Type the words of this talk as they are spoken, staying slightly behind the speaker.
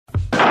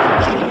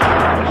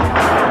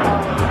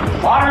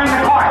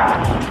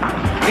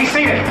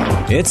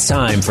It's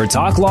time for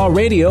Talk Law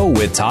Radio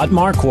with Todd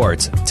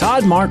Marquardt.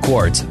 Todd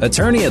Marquardt,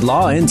 attorney at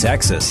law in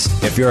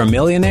Texas. If you're a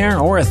millionaire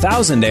or a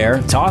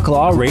thousandaire, Talk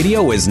Law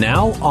Radio is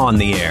now on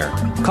the air.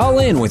 Call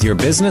in with your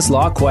business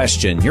law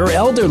question, your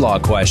elder law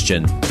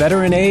question,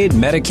 veteran aid,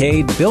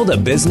 Medicaid, build a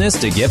business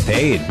to get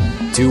paid.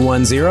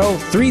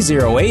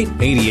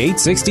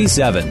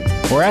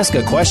 210-308-8867. Or ask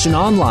a question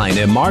online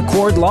at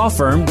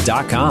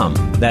marquardtlawfirm.com.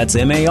 That's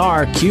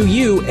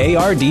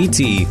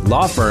MARQUARDT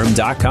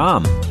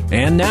lawfirm.com.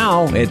 And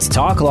now it's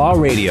Talk Law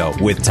Radio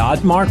with Todd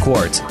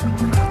Marquardt.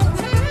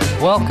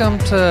 Welcome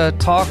to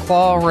Talk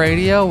Law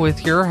Radio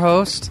with your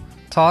host,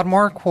 Todd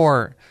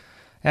Marquardt.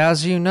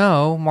 As you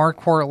know,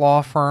 Marquardt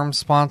Law Firm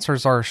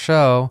sponsors our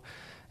show,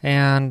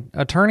 and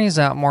attorneys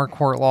at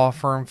Marquardt Law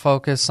Firm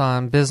focus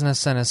on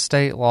business and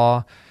estate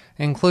law,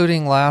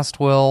 including last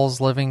wills,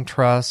 living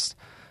trusts,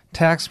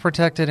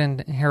 tax-protected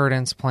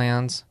inheritance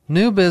plans,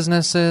 new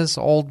businesses,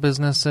 old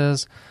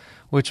businesses,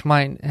 which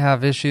might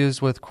have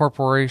issues with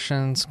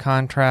corporations,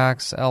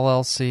 contracts,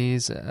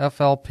 LLCs,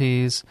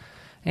 FLPs,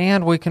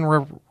 and we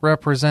can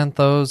represent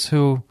those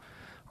who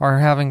are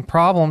having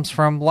problems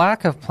from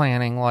lack of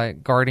planning,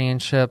 like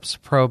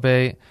guardianships,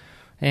 probate,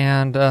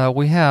 and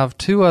we have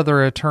two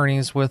other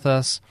attorneys with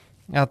us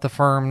at the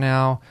firm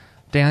now,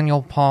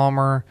 Daniel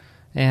Palmer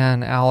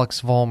and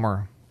Alex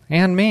Vollmer,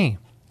 and me.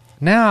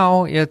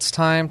 Now it's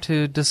time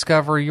to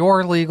discover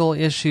your legal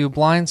issue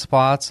blind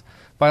spots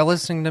by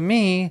listening to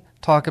me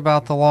talk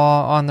about the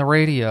law on the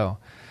radio.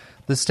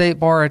 The State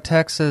Bar of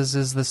Texas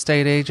is the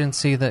state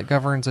agency that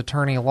governs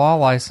attorney law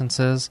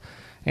licenses,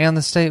 and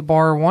the State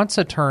Bar wants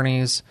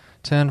attorneys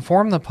to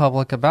inform the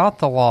public about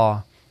the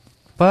law.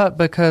 But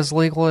because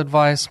legal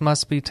advice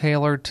must be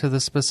tailored to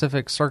the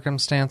specific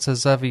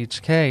circumstances of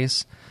each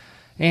case,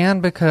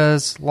 and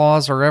because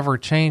laws are ever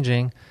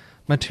changing,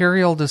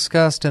 material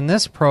discussed in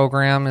this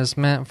program is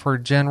meant for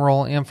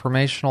general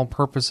informational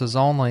purposes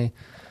only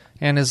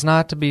and is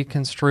not to be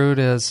construed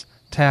as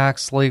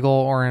tax, legal,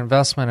 or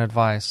investment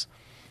advice.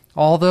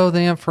 Although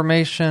the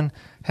information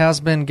has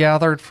been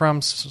gathered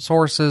from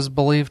sources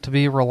believed to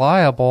be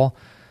reliable,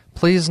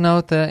 please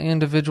note that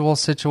individual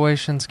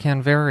situations can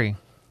vary.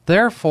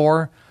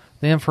 Therefore,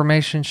 the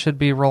information should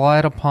be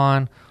relied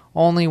upon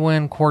only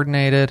when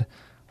coordinated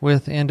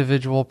with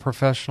individual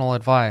professional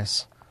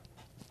advice.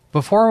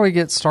 Before we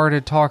get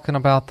started talking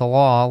about the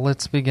law,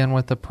 let's begin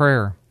with a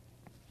prayer.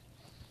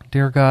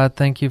 Dear God,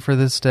 thank you for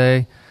this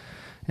day,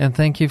 and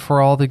thank you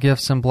for all the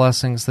gifts and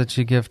blessings that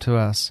you give to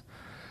us.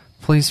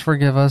 Please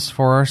forgive us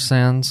for our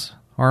sins,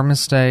 our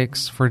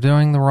mistakes, for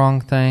doing the wrong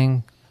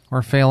thing,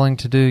 or failing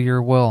to do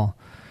your will.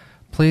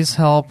 Please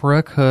help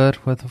Rick Hood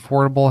with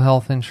Affordable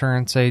Health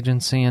Insurance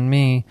Agency and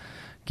me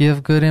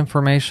give good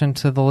information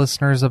to the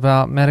listeners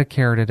about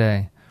Medicare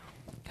today.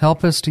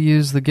 Help us to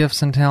use the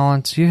gifts and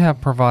talents you have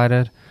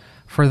provided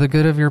for the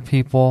good of your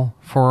people,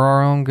 for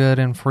our own good,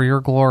 and for your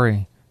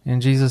glory.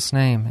 In Jesus'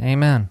 name,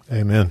 amen.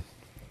 Amen.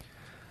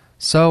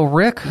 So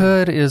Rick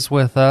Hood is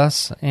with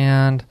us,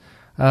 and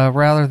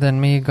rather than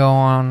me go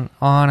on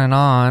and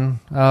on,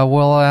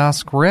 we'll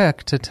ask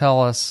Rick to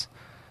tell us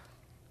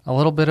a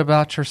little bit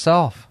about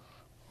yourself.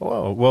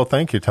 Well,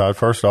 thank you, Todd.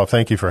 First off,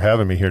 thank you for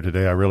having me here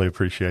today. I really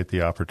appreciate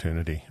the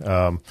opportunity.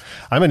 I'm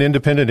an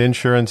independent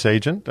insurance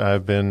agent.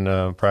 I've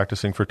been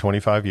practicing for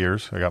 25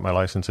 years. I got my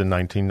license in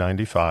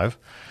 1995.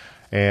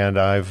 And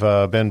I've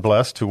been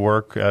blessed to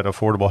work at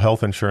Affordable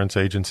Health Insurance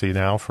Agency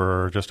now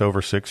for just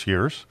over 6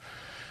 years.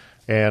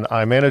 And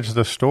I manage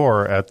the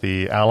store at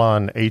the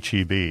Alon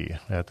HEB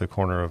at the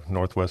corner of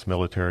Northwest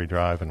Military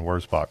Drive and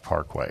Wurzbach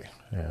Parkway.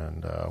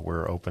 And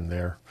we're open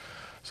there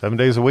 7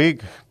 days a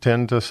week,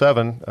 10 to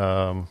 7,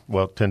 10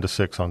 to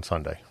 6 on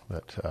Sunday.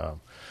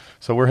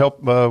 So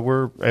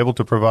we're able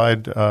to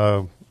provide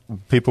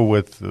people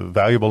with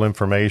valuable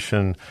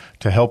information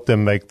to help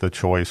them make the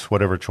choice,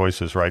 whatever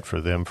choice is right for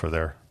them for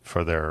their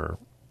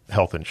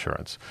health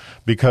insurance.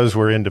 Because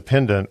we're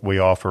independent, we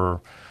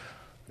offer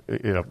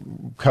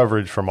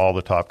coverage from all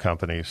the top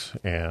companies,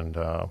 and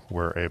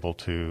we're able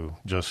to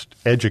just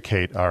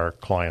educate our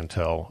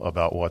clientele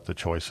about what the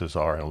choices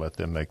are and let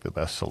them make the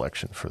best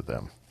selection for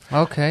them.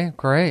 Okay,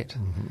 great.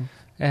 Mm-hmm.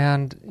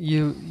 And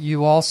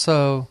you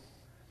also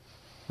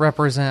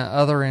represent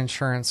other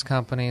insurance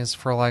companies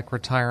for like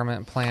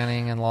retirement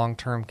planning and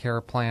long-term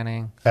care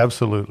planning?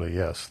 Absolutely,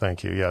 yes.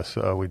 Thank you. Yes,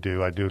 we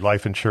do. I do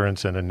life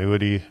insurance and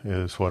annuity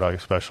is what I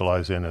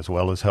specialize in, as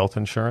well as health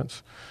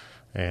insurance.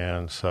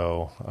 And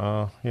so,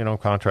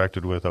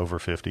 contracted with over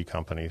 50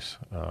 companies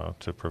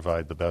to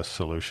provide the best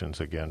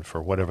solutions, again,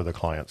 for whatever the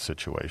client's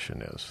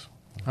situation is.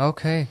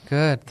 Okay,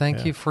 good.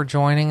 Thank you for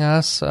joining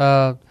us.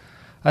 I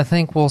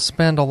think we'll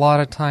spend a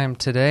lot of time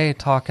today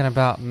talking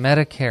about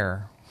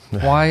Medicare.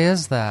 Why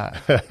is that?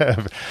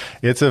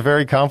 It's a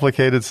very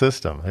complicated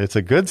system. It's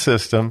a good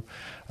system,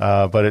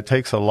 but it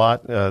takes a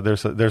lot.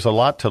 There's a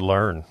lot to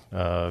learn.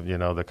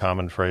 The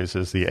common phrase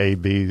is the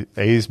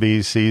A's,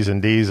 B's, C's,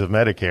 and D's of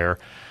Medicare,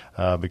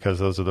 because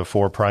those are the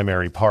four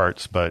primary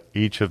parts. But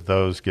each of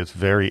those gets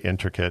very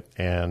intricate,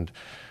 and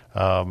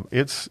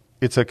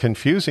it's a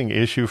confusing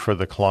issue for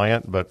the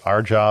client. But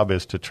our job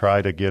is to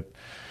try to get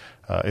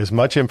as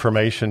much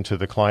information to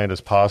the client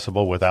as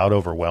possible without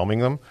overwhelming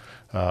them,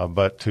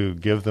 but to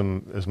give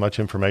them as much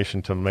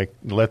information to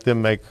let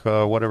them make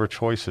whatever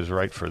choice is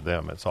right for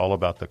them. It's all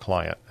about the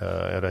client.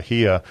 At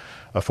AHIA,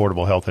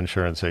 Affordable Health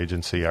Insurance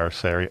Agency, our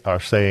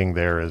saying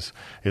there is,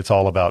 it's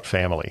all about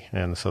family.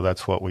 And so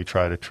that's what we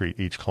try to treat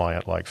each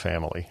client like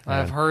family.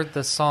 I've heard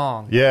the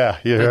song. Yeah,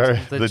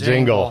 the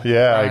jingle.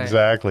 Yeah, right.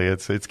 Exactly.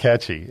 It's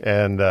catchy.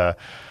 And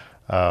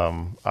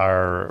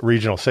our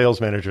regional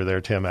sales manager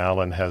there, Tim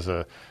Allen, has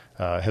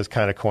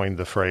kind of coined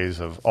the phrase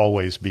of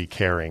always be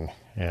caring.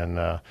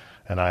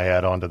 And I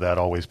add on to that,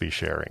 always be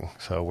sharing.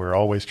 So we're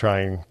always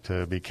trying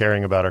to be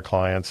caring about our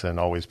clients and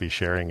always be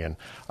sharing in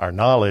our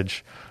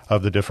knowledge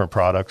of the different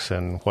products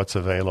and what's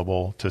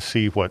available to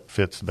see what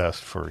fits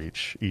best for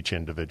each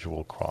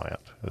individual client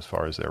as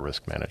far as their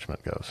risk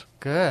management goes.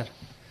 Good.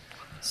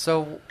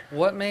 So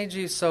what made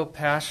you so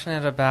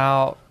passionate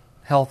about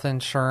health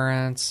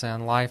insurance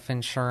and life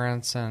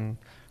insurance and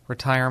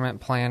retirement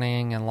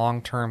planning and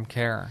long-term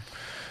care?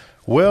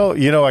 Well,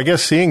 I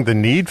guess seeing the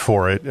need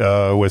for it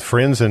with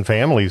friends and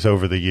families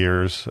over the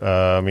years.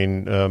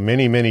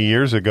 Many, many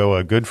years ago,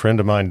 a good friend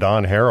of mine,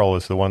 Don Harrell,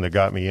 is the one that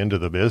got me into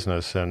the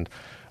business. And,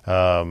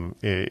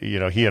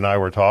 he and I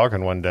were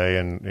talking one day,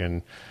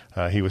 and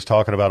he was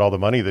talking about all the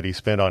money that he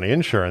spent on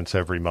insurance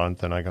every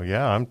month. And I go,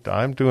 yeah,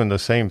 I'm doing the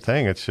same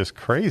thing. It's just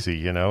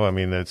crazy,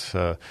 it's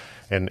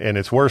and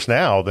it's worse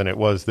now than it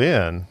was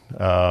then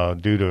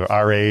due to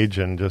our age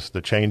and just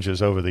the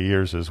changes over the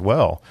years as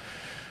well.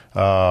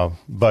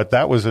 But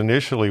that was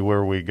initially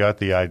where we got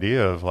the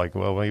idea of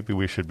maybe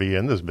we should be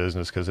in this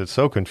business because it's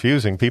so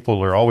confusing.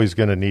 People are always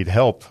going to need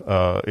help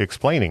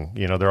explaining.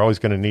 They're always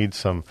going to need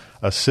some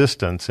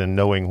assistance in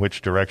knowing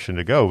which direction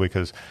to go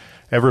because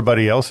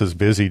everybody else is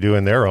busy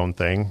doing their own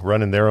thing,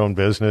 running their own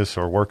business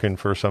or working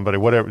for somebody,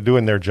 whatever,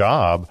 doing their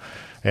job.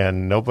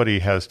 And nobody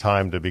has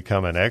time to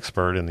become an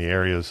expert in the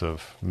areas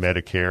of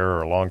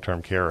Medicare or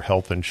long-term care or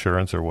health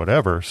insurance or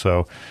whatever.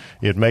 So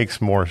it makes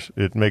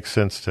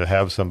sense to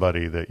have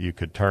somebody that you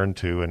could turn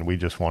to, and we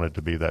just wanted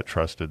to be that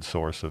trusted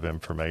source of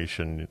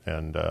information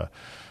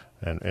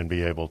and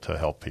be able to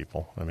help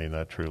people.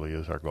 That truly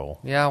is our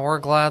goal. Yeah, we're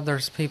glad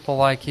there's people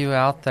like you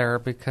out there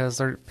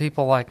because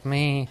people like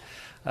me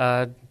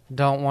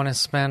don't want to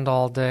spend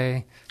all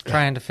day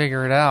trying to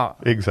figure it out.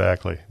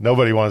 Exactly.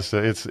 Nobody wants to.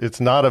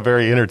 It's not a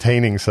very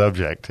entertaining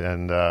subject,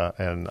 and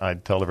I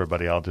tell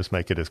everybody I'll just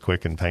make it as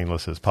quick and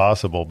painless as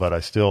possible, but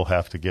I still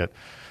have to get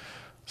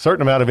a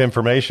certain amount of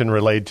information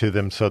relayed to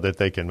them so that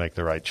they can make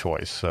the right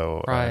choice.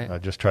 So right. I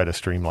just try to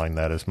streamline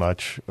that as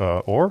much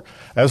or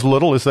as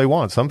little as they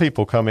want. Some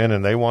people come in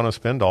and they want to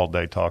spend all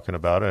day talking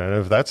about it, and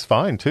if that's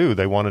fine too.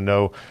 They want to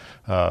know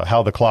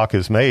how the clock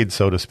is made,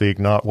 so to speak,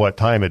 not what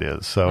time it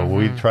is. So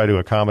we try to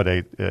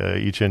accommodate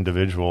each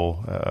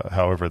individual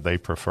however they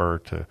prefer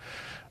to,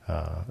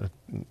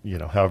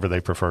 however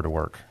they prefer to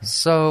work.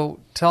 So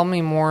tell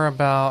me more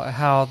about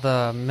how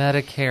the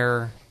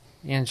Medicare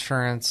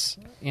insurance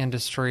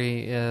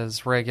industry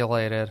is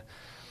regulated.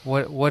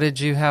 What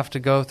did you have to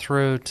go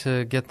through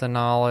to get the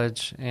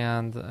knowledge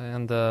and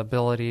the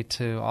ability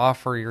to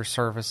offer your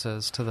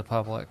services to the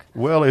public?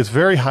 Well, it's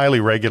very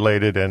highly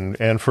regulated,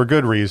 and for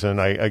good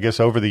reason. I guess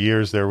over the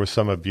years there was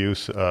some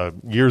abuse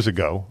years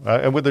ago,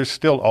 and there's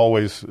still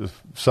always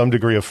some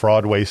degree of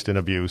fraud, waste, and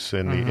abuse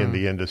in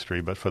the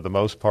industry. But for the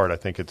most part, I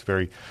think it's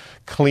very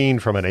clean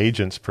from an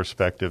agent's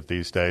perspective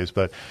these days.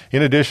 But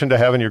in addition to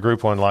having your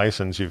Group 1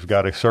 license, you've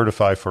got to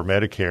certify for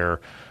Medicare.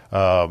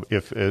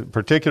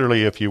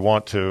 Particularly if you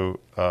want to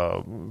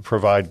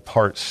provide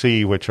Part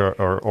C,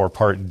 or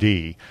Part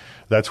D,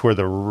 that's where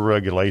the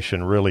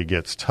regulation really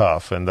gets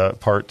tough. And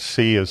Part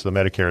C is the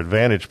Medicare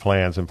Advantage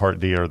plans, and Part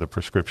D are the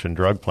prescription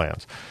drug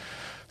plans.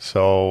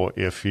 So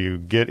if you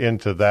get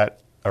into that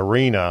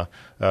arena,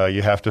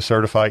 you have to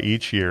certify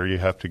each year. You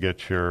have to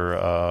get your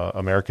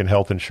American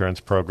Health Insurance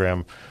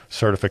Program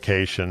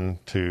certification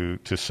to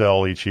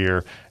sell each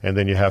year, and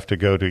then you have to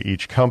go to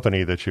each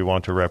company that you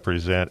want to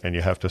represent, and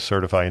you have to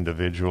certify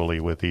individually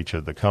with each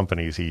of the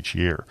companies each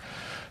year.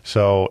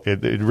 So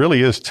it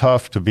really is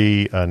tough to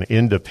be an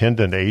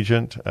independent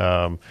agent.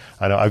 I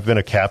know I've been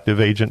a captive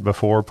agent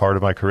before, part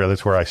of my career.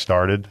 That's where I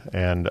started,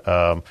 and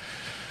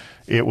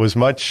it was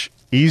much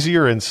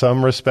easier in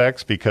some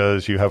respects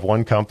because you have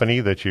one company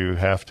that you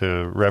have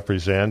to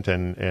represent,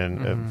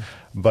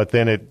 but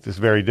then it is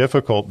very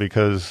difficult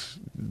because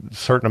a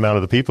certain amount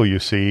of the people you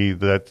see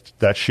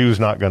that shoe's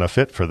not going to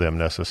fit for them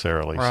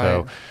necessarily.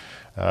 Right.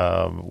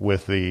 So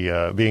with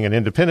the being an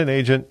independent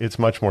agent, it's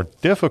much more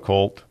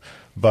difficult,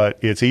 but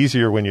it's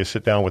easier when you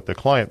sit down with the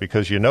client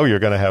because you know you're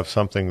going to have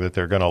something that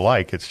they're going to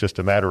like. It's just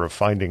a matter of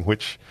finding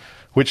which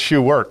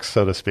shoe works,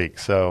 so to speak.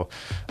 So,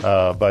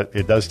 but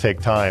it does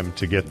take time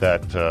to get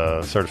that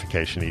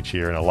certification each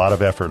year and a lot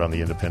of effort on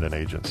the independent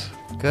agents.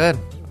 Good.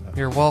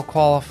 You're well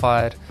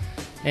qualified.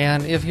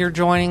 And if you're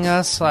joining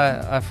us,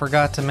 I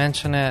forgot to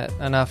mention it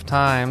enough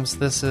times.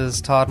 This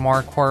is Todd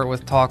Marquardt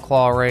with Talk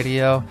Law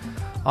Radio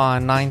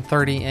on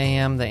 9:30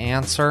 a.m. The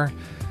Answer.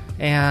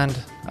 And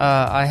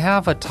I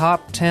have a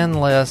top 10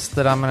 list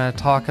that I'm going to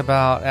talk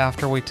about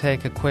after we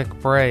take a quick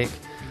break,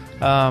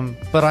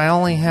 but I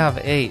only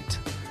have 8.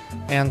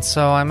 And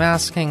so I'm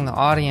asking the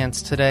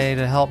audience today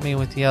to help me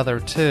with the other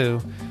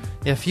 2.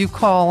 If you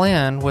call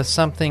in with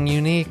something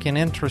unique and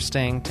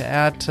interesting to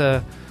add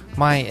to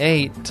my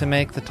 8 to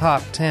make the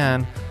top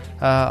 10,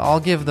 I'll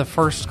give the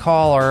first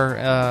caller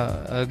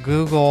a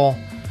Google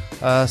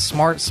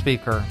smart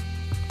speaker.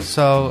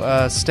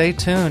 So stay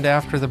tuned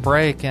after the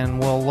break and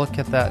we'll look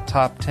at that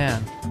top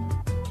 10.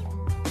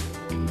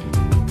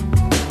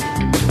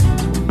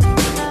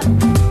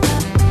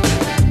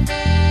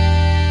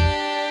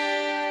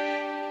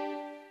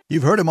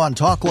 You've heard him on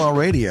Talk Law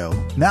Radio.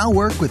 Now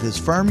work with his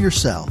firm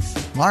yourself.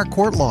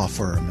 Marquardt Law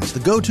Firm is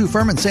the go-to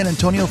firm in San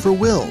Antonio for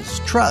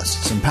wills,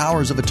 trusts, and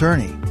powers of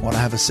attorney. Want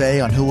to have a say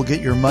on who will get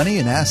your money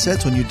and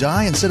assets when you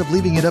die instead of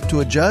leaving it up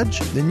to a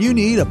judge? Then you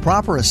need a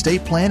proper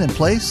estate plan in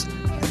place,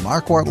 and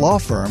Marquardt Law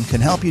Firm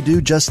can help you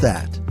do just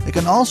that. They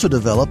can also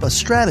develop a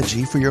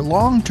strategy for your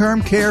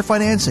long-term care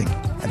financing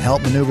and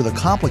help maneuver the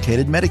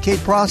complicated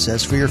Medicaid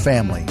process for your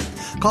family.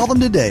 Call them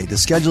today to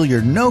schedule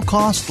your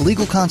no-cost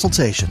legal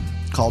consultation.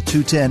 Call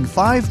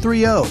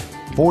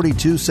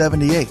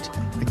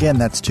 210-530-4278. Again,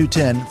 that's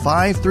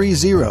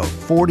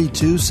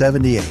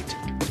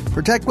 210-530-4278.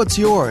 Protect what's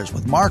yours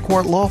with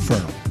Marquardt Law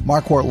Firm.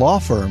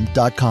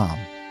 MarquardtLawFirm.com.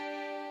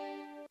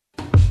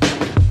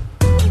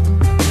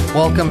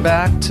 Welcome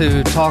back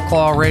to Talk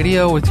Law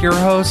Radio with your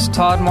host,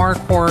 Todd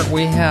Marquardt.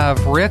 We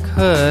have Rick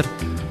Hood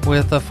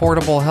with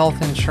Affordable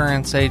Health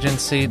Insurance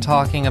Agency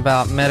talking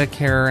about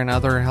Medicare and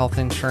other health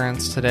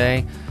insurance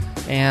today.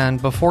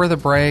 And before the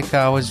break,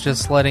 I was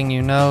just letting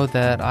you know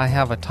that I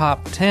have a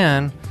top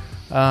 10,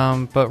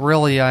 but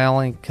really I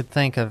only could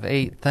think of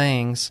 8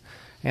 things.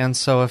 And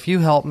so if you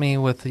help me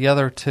with the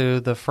other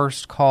 2, the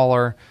first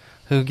caller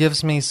who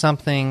gives me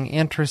something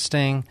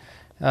interesting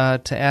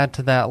to add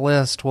to that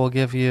list will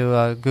give you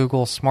a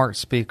Google Smart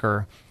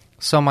Speaker.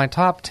 So my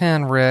top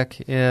 10,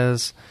 Rick,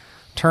 is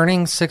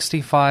turning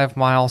 65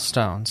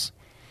 milestones.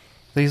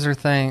 These are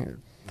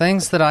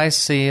things that I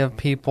see of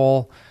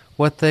people,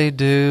 what they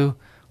do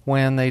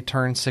when they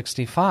turn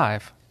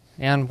 65.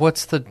 And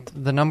what's the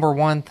number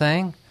one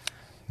thing?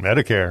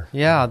 Medicare.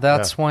 Yeah,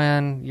 that's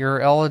when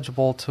you're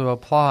eligible to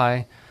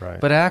apply.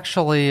 Right. But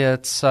actually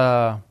it's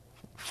 4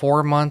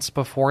 months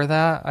before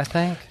that, I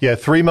think? Yeah,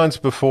 3 months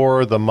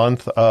before the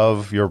month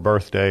of your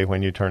birthday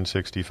when you turn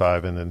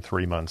 65, and then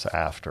 3 months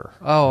after.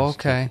 Oh,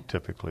 okay.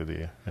 Typically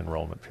the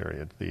enrollment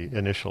period, the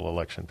initial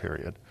election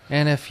period.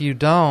 And if you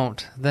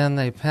don't, then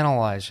they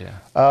penalize you.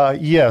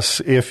 Yes,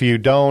 if you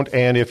don't,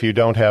 and if you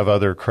don't have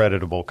other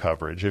creditable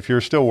coverage. If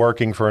you're still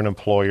working for an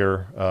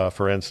employer,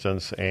 for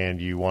instance, and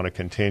you want to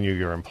continue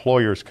your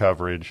employer's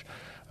coverage,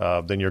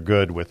 then you're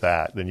good with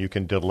that. Then you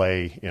can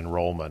delay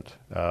enrollment.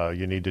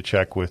 You need to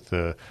check with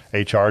the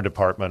HR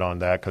department on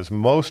that, because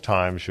most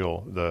times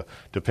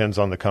depends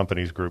on the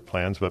company's group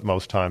plans, but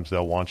most times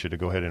they'll want you to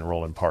go ahead and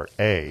enroll in Part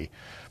A,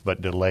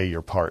 but delay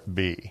your Part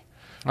B.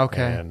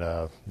 Okay. And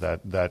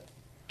that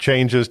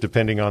changes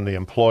depending on the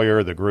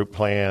employer, the group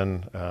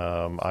plan.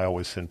 I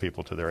always send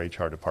people to their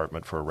HR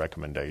department for a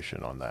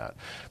recommendation on that.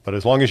 But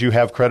as long as you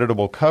have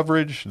creditable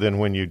coverage, then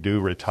when you do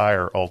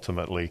retire,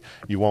 ultimately,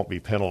 you won't be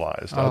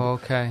penalized. Oh,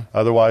 okay.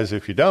 Otherwise,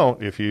 if you don't,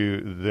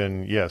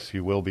 then yes,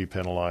 you will be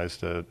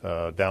penalized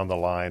down the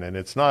line. And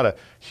it's not a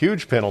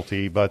huge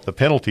penalty, but the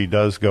penalty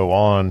does go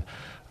on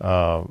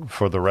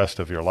for the rest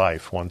of your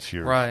life once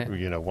you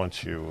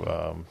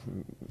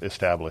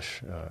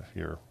establish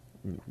your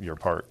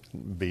Part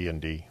B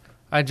and D.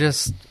 I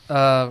just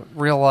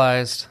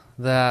realized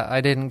that I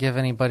didn't give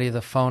anybody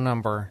the phone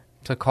number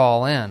to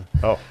call in.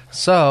 Oh.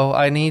 So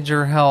I need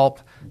your help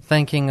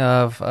thinking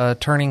of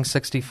turning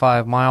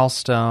 65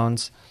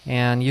 milestones,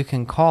 and you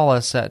can call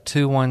us at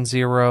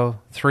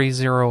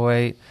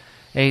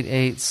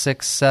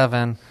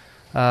 210-308-8867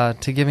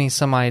 to give me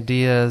some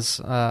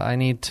ideas. I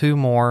need 2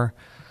 more.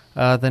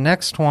 The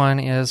next one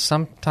is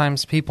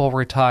sometimes people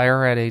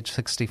retire at age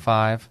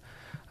 65.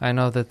 I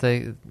know that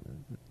they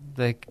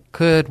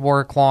could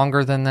work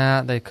longer than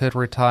that. They could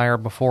retire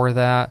before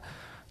that.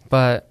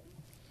 But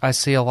I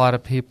see a lot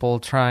of people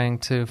trying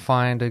to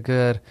find a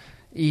good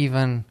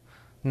even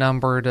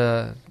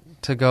number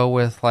to go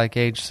with, like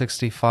age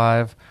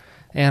 65.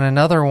 And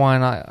another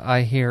one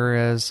I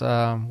hear is,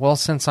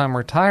 since I'm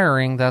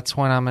retiring, that's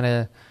when I'm going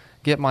to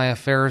get my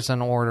affairs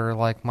in order,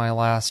 like my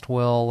last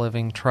will,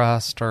 living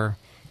trust, or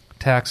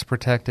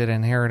tax-protected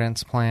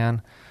inheritance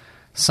plan.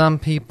 Some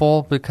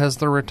people, because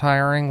they're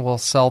retiring, will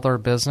sell their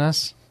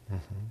business.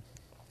 Mm-hmm.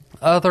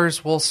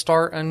 Others will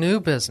start a new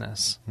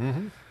business.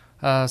 Mm-hmm.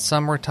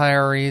 Some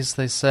retirees,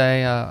 they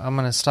say, I'm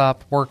going to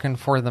stop working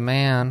for the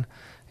man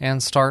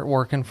and start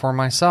working for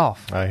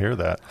myself. I hear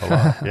that a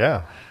lot.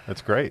 Yeah,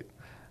 that's great.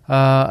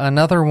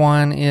 Another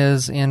one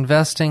is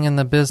investing in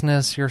the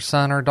business your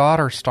son or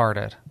daughter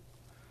started.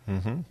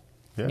 Mm-hmm.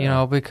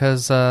 Yeah.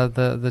 Because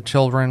the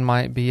children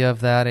might be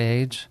of that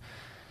age.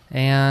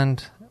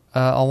 And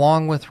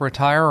along with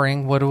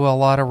retiring, what do a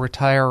lot of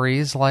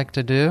retirees like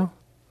to do?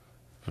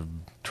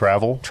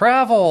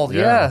 Traveled,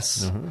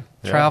 yes. Mm-hmm.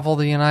 Yeah. Travel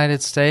the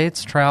United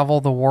States,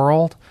 travel the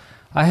world.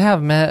 I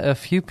have met a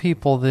few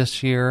people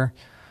this year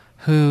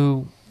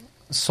who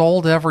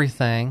sold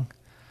everything,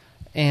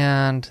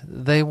 and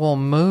they will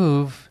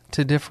move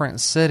to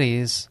different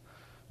cities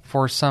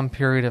for some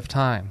period of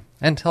time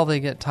until they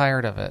get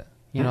tired of it.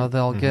 You know,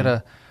 they'll get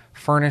a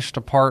furnished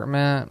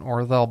apartment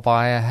or they'll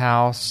buy a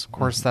house. Of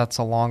course, that's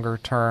a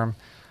longer-term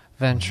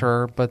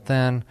venture, but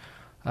then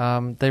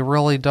they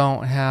really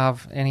don't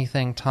have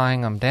anything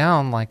tying them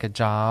down like a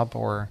job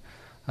or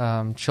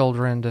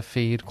children to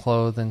feed,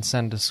 clothe, and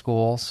send to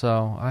school.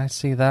 So I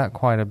see that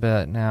quite a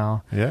bit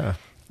now. Yeah.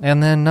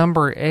 And then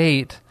number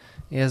 8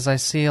 is I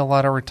see a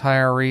lot of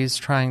retirees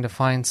trying to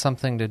find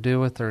something to do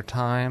with their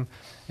time,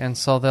 and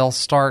so they'll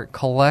start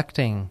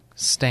collecting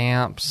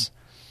stamps,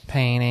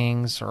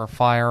 paintings, or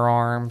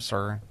firearms,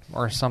 or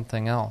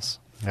something else.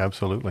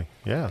 Absolutely.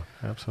 Yeah,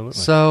 absolutely.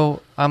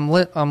 So I'm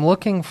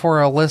looking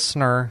for a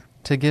listener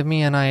to give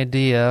me an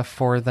idea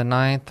for the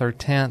 9th or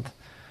 10th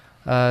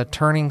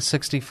turning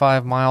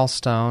 65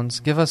 milestones.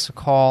 Give us a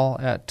call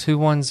at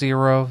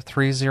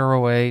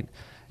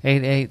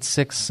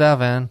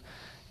 210-308-8867.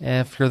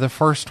 If you're the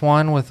first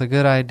one with a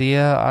good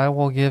idea, I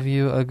will give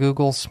you a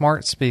Google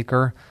Smart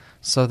Speaker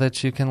so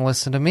that you can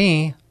listen to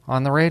me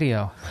on the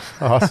radio.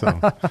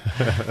 Awesome.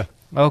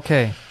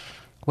 Okay,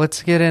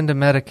 let's get into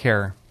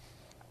Medicare.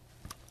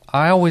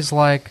 I always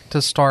like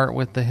to start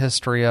with the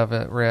history of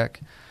it,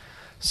 Rick.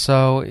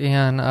 So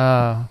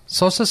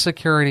Social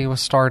Security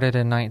was started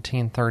in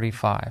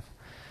 1935.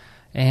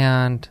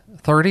 And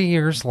 30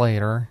 years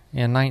later,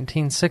 in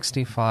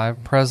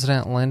 1965,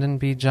 President Lyndon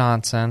B.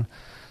 Johnson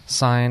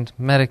signed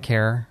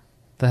Medicare,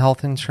 the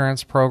health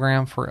insurance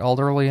program for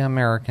elderly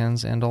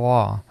Americans, into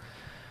law.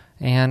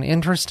 And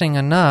interesting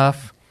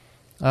enough,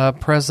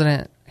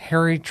 President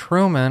Harry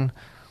Truman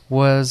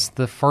was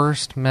the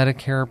first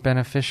Medicare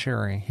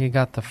beneficiary. He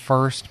got the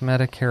first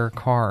Medicare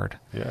card.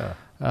 Yeah.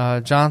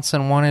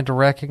 Johnson wanted to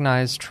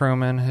recognize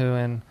Truman, who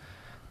in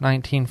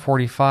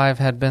 1945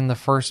 had been the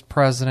first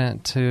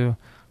president to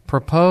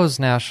propose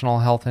national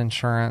health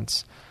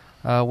insurance,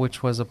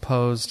 which was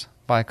opposed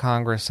by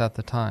Congress at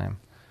the time.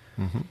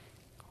 Mm-hmm.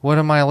 What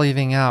am I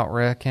leaving out,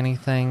 Rick?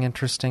 Anything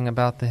interesting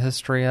about the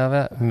history of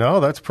it? No,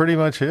 that's pretty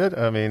much it.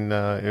 I mean,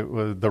 it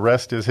was the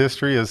rest is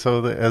history, as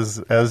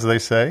they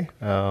say.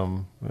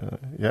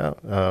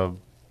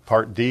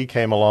 Part D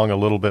came along a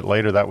little bit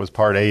later. That was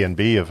Part A and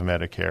B of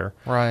Medicare.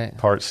 Right.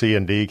 Part C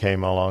and D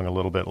came along a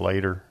little bit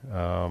later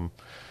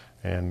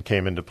and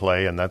came into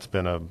play, and that's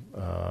been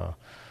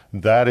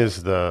that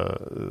is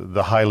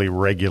the highly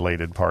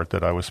regulated part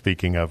that I was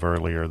speaking of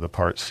earlier, the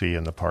Part C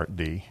and the Part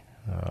D.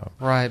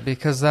 Right,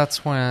 because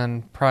that's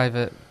when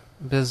private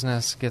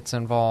business gets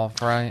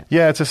involved, right?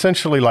 Yeah, it's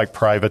essentially like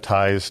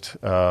privatized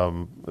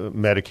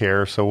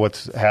Medicare. So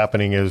what's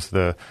happening is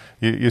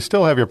you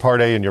still have your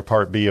Part A and your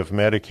Part B of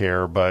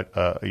Medicare, but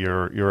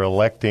you're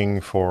electing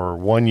for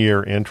 1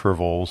 year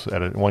intervals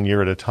 1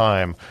 year at a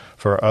time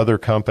for other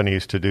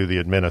companies to do the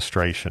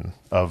administration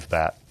of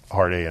that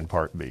Part A and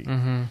Part B.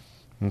 Mm-hmm.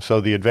 And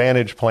so the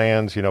Advantage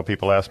plans,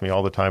 people ask me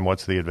all the time,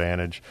 what's the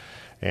Advantage?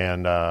 And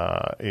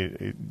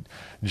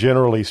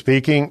generally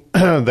speaking,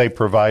 they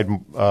provide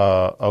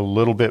a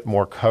little bit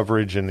more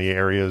coverage in the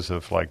areas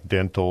of like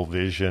dental,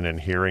 vision, and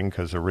hearing,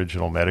 because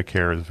original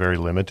Medicare is very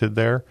limited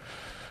there.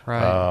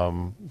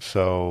 Right.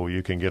 So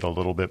you can get a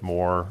little bit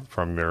more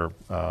from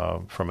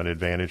from an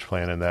Advantage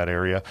plan in that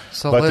area.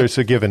 So but there's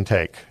a give and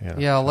take.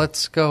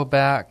 Let's go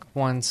back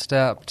one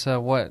step to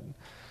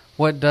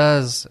what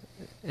does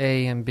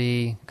A and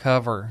B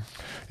cover?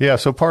 Yeah,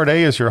 so Part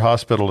A is your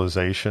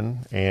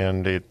hospitalization,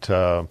 and it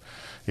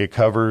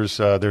covers,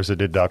 there's a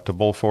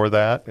deductible for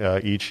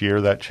that. Each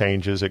year that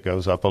changes. It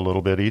goes up a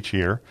little bit each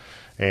year.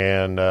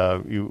 And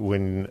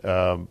when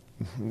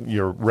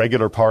your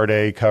regular Part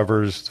A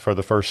covers for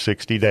the first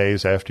 60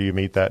 days after you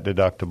meet that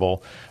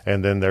deductible,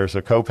 and then there's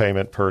a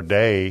copayment per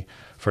day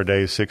for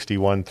days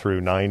 61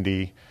 through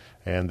 90,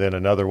 and then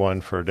another one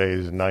for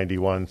days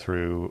 91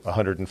 through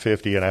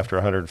 150, and after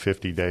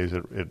 150 days,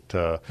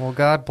 well,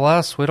 God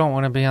bless. We don't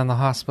want to be in the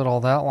hospital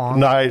that long.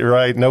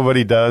 Right.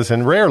 Nobody does,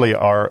 and rarely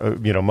are.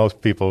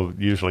 Most people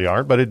usually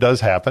aren't, but it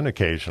does happen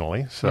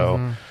occasionally.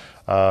 So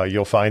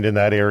you'll find in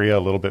that area a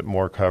little bit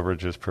more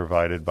coverage is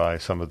provided by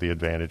some of the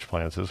Advantage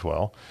plans as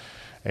well.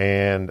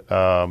 And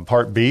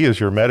Part B is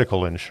your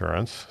medical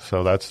insurance,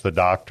 so that's the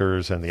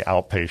doctors and the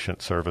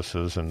outpatient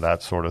services and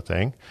that sort of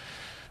thing.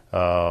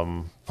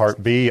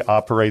 Part B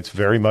operates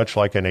very much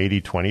like an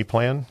 80-20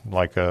 plan,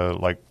 like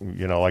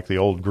the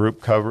old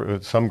group cover.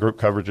 Some group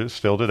coverages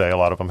still today, a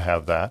lot of them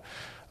have that.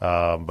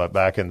 But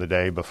back in the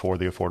day, before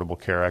the Affordable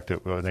Care Act,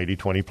 an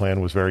 80-20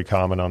 plan was very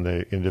common on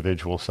the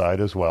individual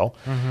side as well.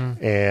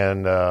 Mm-hmm.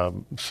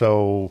 And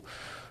so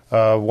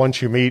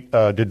once you meet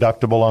a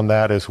deductible on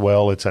that as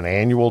well, it's an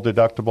annual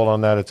deductible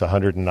on that. It's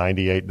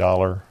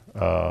 $198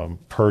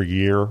 per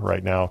year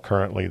right now.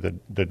 Currently, the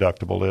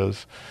deductible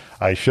is.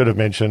 I should have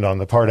mentioned on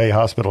the Part A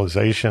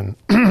hospitalization,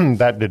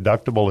 that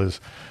deductible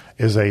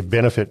is a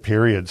benefit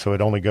period, so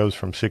it only goes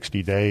from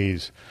 60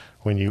 days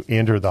when you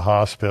enter the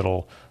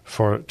hospital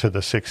to the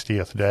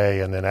 60th day.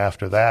 And then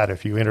after that,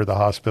 if you enter the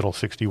hospital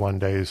 61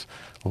 days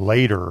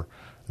later,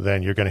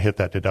 then you're going to hit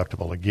that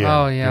deductible again.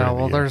 Oh, yeah.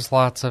 Well, there's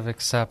lots of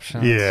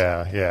exceptions.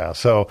 Yeah.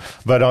 So,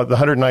 but the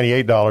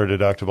 $198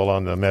 deductible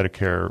on the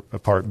Medicare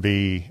Part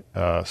B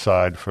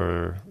side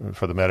for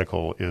the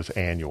medical is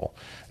annual.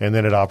 And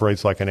then it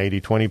operates like an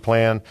 80-20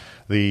 plan.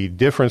 The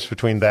difference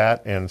between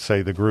that and,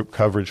 say, the group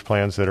coverage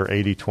plans that are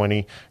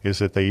 80-20 is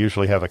that they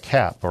usually have a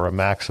cap or a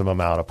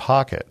maximum out of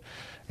pocket.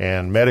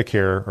 And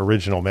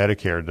original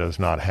Medicare does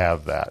not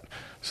have that.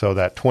 So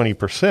that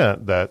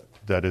 20%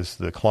 that is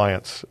the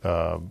client's,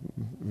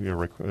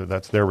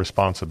 that's their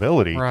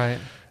responsibility. Right.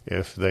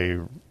 If they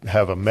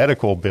have a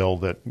medical bill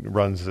that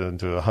runs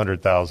into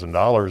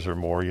 $100,000 or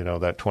more,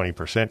 that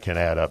 20% can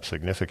add up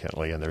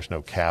significantly, and there's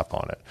no cap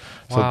on it.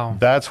 Wow. So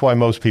that's why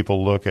most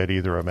people look at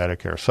either a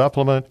Medicare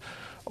supplement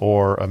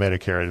or a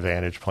Medicare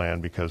Advantage plan,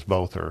 because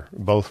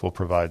both will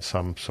provide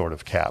some sort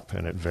of cap,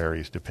 and it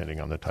varies depending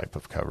on the type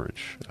of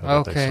coverage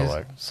that they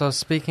select. So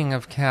speaking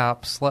of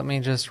caps, let me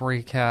just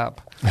recap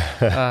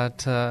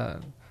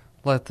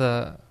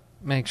to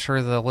make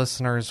sure the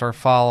listeners are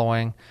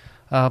following.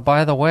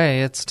 By the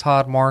way, it's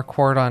Todd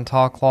Marquardt on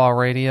Talk Law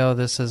Radio.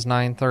 This is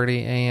 9:30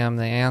 a.m.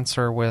 The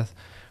Answer with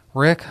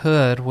Rick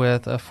Hood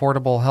with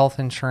Affordable Health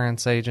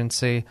Insurance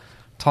Agency,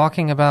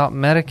 talking about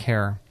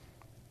Medicare.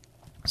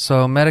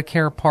 So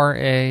Medicare Part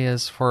A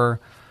is for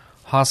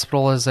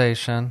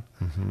hospitalization.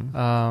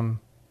 Mm-hmm.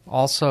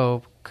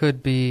 Also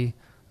could be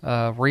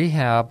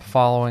rehab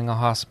following a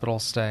hospital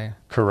stay.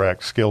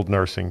 Correct. Skilled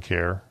nursing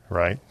care,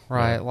 right?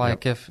 Right.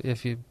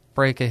 If you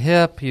break a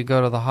hip, you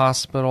go to the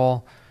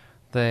hospital.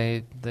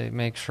 They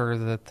make sure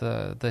that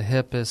the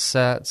hip is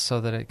set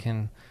so that it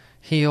can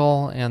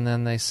heal, and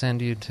then they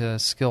send you to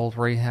skilled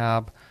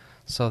rehab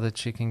so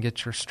that you can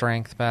get your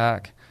strength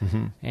back.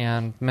 Mm-hmm.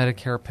 And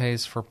Medicare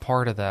pays for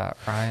part of that,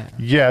 right?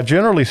 Yeah,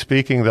 generally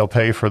speaking, they'll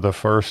pay for the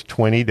first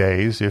 20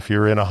 days if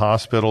you're in a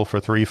hospital for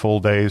 3 full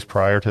days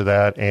prior to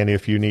that, and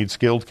if you need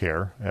skilled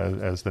care,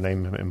 as the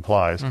name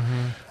implies.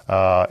 Mm-hmm.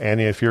 And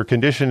if your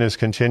condition is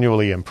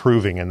continually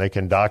improving, and they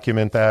can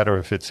document that, or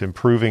if it's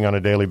improving on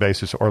a daily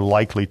basis or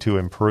likely to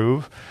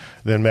improve,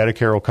 then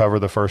Medicare will cover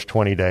the first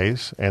 20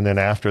 days. And then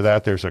after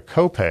that, there's a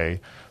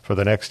copay for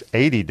the next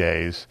 80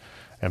 days.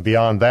 And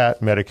beyond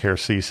that, Medicare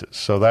ceases.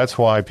 So that's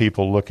why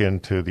people look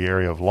into the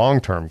area of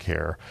long-term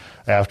care.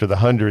 After the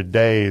 100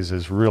 days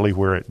is really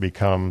where it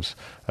becomes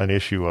an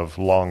issue of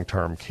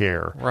long-term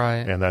care. Right.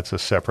 And that's a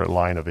separate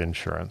line of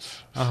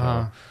insurance.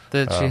 Uh-huh.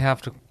 That you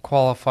have to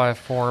qualify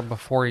for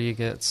before you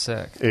get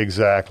sick.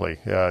 Exactly.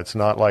 It's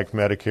not like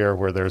Medicare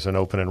where there's an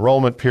open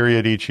enrollment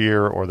period each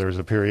year, or there's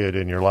a period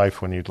in your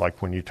life when you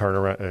turn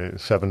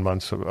around 7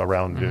 months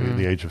around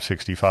the age of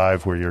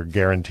 65 where you're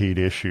guaranteed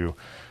issue.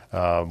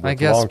 I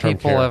guess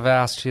people have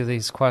asked you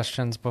these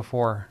questions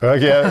before.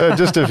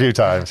 Just a few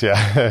times,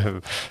 yeah.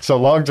 So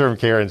long-term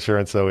care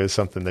insurance, though, is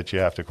something that you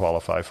have to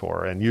qualify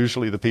for. And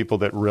usually the people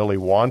that really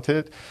want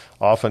it,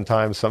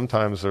 sometimes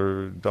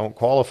don't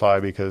qualify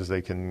because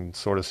they can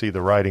sort of see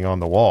the writing on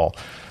the wall.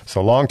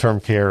 So long-term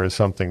care is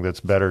something that's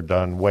better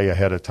done way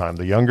ahead of time.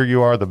 The younger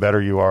you are, the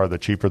better you are, the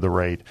cheaper the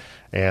rate,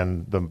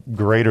 and the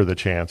greater the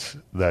chance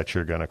that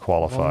you're going to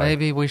qualify. Well,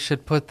 maybe we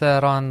should put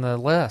that on the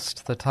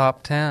list, the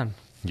top 10.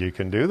 You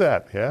can do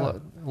that, yeah.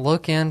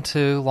 Look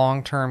into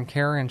long-term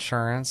care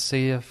insurance,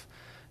 see if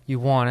you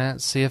want it,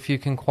 see if you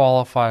can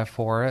qualify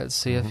for it,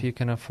 see if you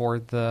can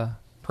afford the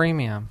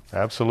premium.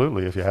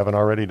 Absolutely, if you haven't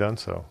already done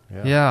so.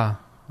 Yeah.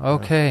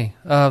 Okay.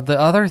 The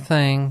other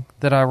thing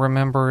that I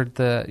remembered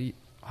that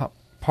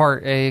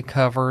Part A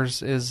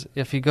covers is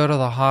if you go to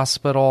the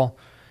hospital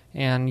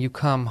and you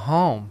come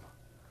home,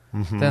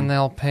 then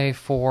they'll pay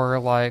for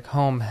like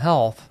home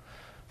health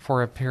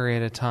for a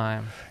period of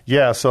time.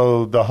 Yeah,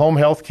 so the home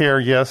health care,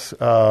 yes,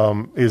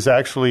 is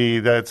actually,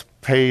 that's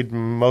paid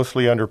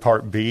mostly under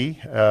Part B.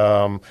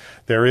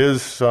 There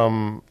is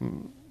some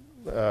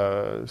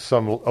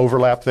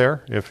overlap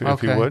there, if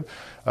you would.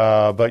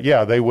 But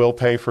yeah, they will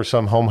pay for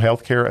some home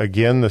health care.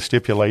 Again, the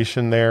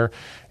stipulation there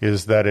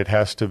is that it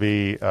has to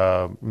be,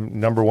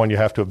 number one, you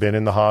have to have been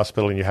in the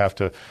hospital and you have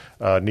to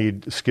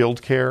need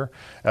skilled care.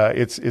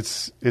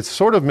 It's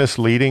sort of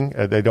misleading.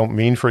 They don't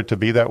mean for it to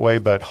be that way,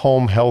 but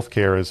home health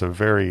care is a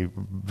very,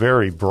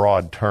 very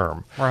broad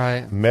term.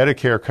 Right.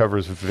 Medicare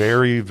covers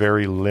very,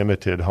 very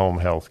limited home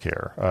health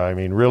care. I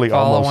mean, really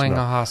following a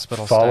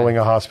hospital stay. Following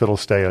a hospital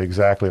stay,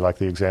 exactly like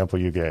the example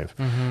you gave.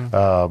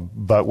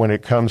 But when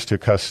it comes to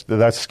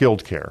that's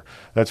skilled care.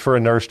 That's for a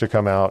nurse to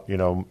come out,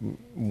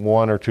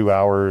 1 or 2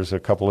 hours, a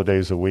couple of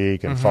days a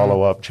week, and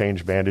follow up,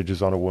 change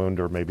bandages on a wound,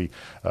 or maybe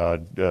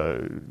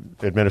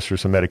administer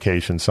some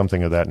medication,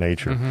 something of that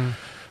nature.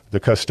 The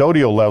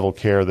custodial level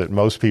care that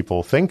most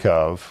people think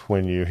of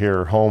when you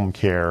hear home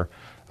care,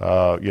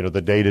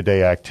 the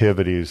day-to-day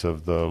activities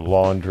of the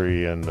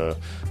laundry and the,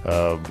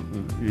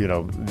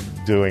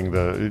 doing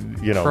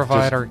the,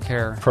 provider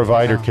care.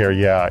 Provider care,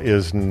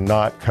 is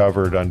not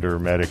covered under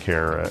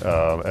Medicare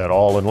at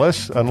all,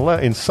 unless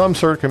in some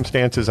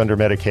circumstances under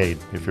Medicaid,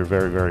 if you're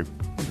very, very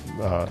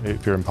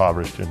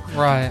impoverished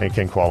and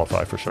can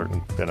qualify for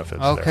certain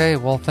benefits. Okay,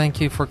 well,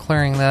 thank you for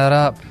clearing that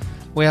up.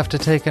 We have to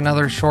take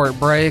another short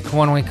break.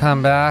 When we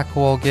come back,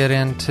 we'll get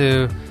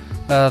into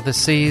the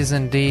C's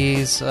and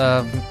D's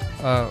of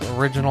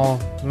original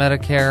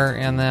Medicare,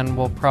 and then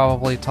we'll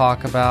probably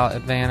talk about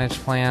Advantage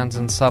plans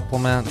and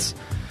supplements.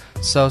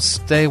 So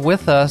stay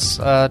with us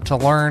to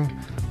learn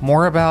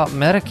more about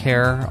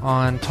Medicare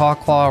on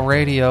Talk Law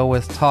Radio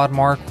with Todd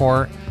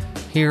Marquardt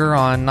here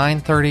on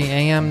 9:30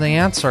 a.m. The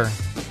Answer.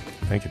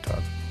 Thank you,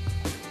 Todd.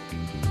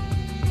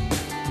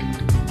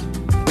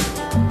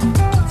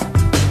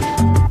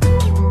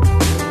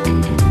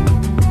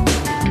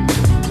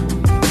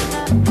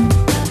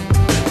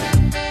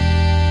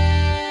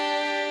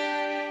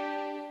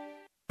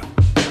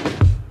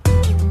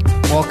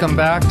 Welcome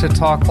back to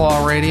Talk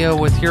Law Radio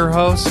with your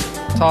host,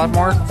 Todd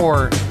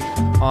Marquardt.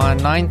 On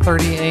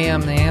 9:30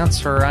 a.m. The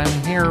Answer,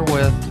 I'm here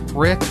with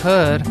Rick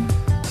Hood,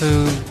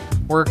 who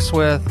works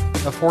with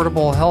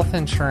Affordable Health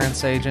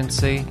Insurance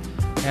Agency,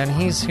 and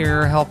he's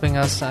here helping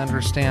us to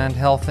understand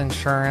health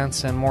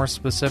insurance and more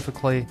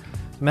specifically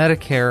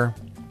Medicare.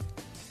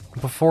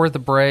 Before the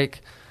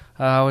break,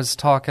 I was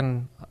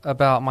talking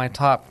about my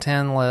top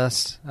 10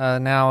 list.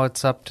 Now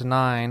it's up to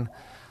 9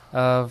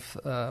 of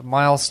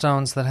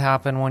milestones that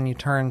happen when you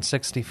turn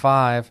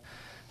 65.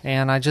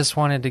 And I just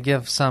wanted to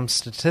give some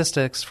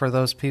statistics for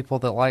those people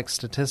that like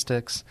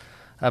statistics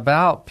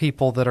about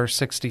people that are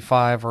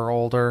 65 or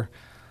older.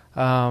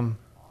 I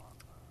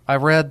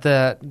read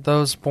that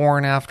those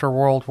born after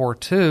World War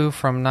II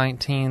from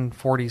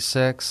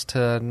 1946 to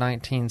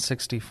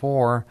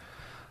 1964,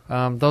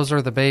 those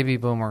are the baby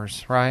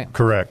boomers, right?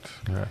 Correct,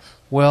 yes.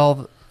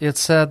 Well, it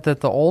said that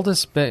the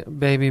oldest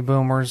baby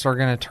boomers are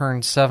going to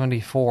turn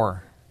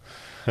 74.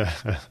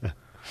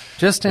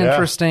 Just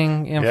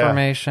interesting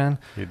information.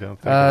 You don't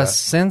think of that.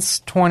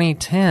 Since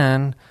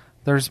 2010,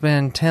 there's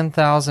been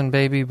 10,000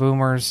 baby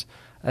boomers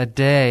a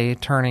day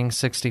turning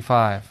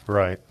 65.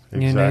 Right.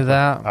 Exactly. You knew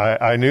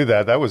that? I knew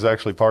that. That was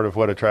actually part of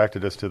what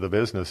attracted us to the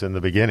business in the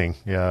beginning,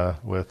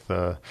 with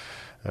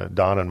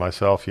Don and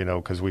myself,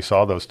 because we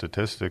saw those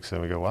statistics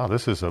and we go, wow,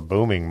 this is a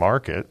booming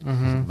market,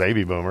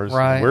 baby boomers.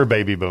 Right. We're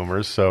baby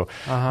boomers, so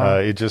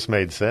it just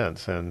made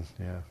sense. And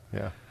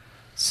yeah.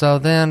 So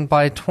then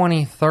by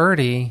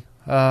 2030,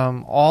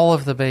 all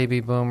of the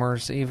baby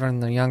boomers, even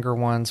the younger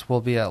ones,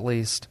 will be at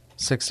least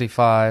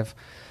 65.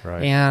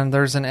 Right. And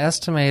there's an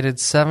estimated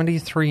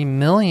 73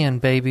 million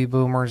baby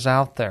boomers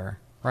out there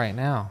right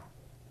now.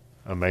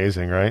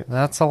 Amazing, right?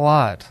 That's a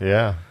lot.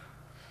 Yeah.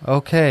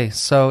 Okay,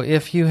 so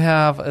if you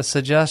have a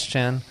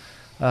suggestion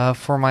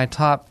for my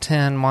top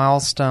 10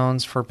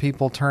 milestones for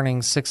people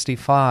turning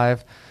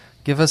 65,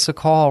 give us a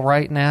call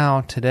right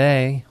now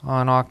today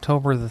on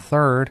October the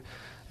 3rd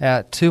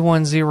at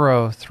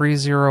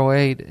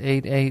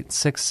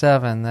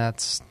 210-308-8867.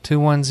 That's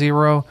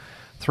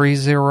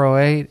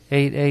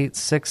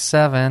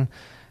 210-308-8867,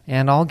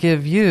 and I'll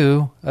give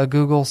you a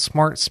Google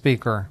Smart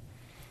Speaker.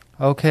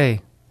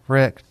 Okay,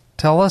 Rick,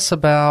 tell us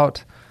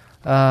about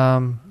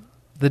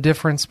the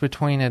difference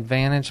between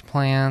Advantage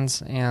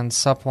plans and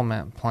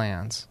supplement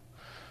plans.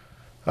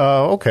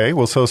 Okay.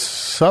 Well, so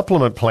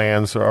supplement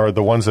plans are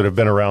the ones that have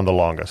been around the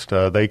longest.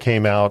 They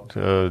came out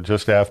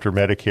just after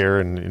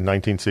Medicare in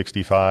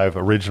 1965,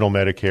 original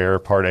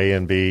Medicare, Part A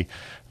and B.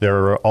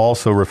 They're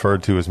also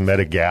referred to as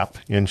Medigap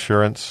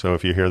insurance. So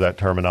if you hear that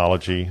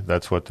terminology,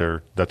 that's what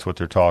they're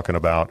talking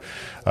about,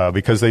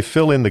 because they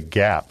fill in the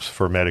gaps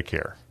for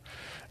Medicare.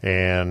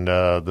 And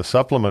the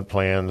supplement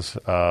plans,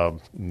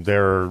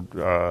 there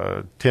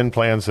are 10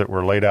 plans that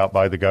were laid out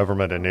by the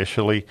government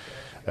initially.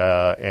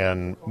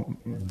 And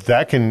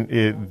that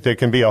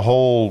can be a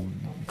whole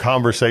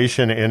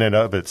conversation in and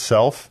of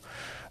itself,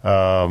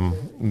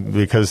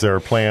 because there are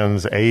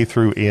plans A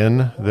through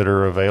N that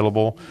are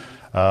available.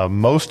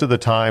 Most of the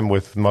time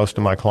with most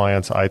of my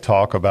clients, I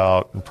talk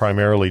about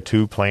primarily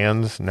 2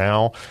 plans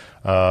now.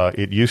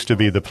 It used to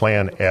be the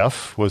Plan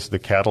F was the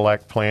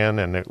Cadillac plan,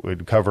 and it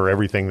would cover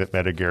everything that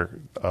Medicare,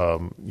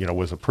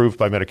 was approved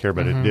by Medicare,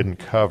 but it didn't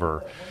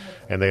cover.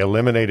 And they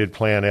eliminated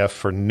Plan F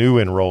for new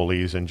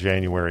enrollees in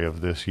January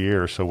of this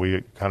year. So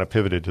we kind of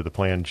pivoted to the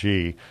Plan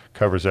G,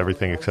 covers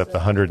everything except the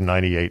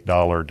 $198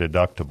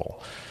 deductible.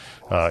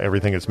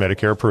 Everything that's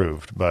Medicare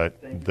approved, but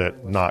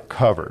that not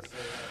covered.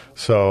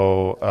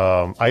 So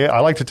I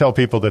like to tell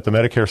people that the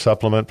Medicare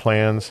supplement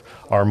plans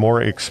are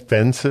more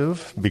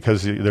expensive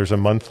because there's a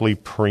monthly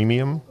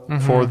premium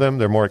for them.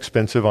 They're more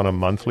expensive on a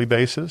monthly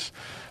basis,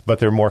 but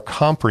they're more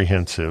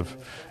comprehensive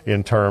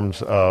in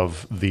terms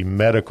of the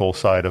medical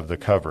side of the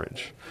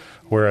coverage.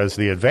 Whereas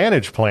the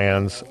Advantage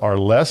plans are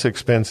less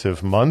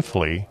expensive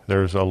monthly.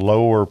 There's a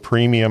lower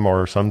premium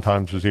or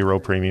sometimes zero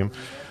premium,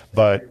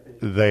 but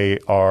they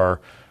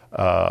are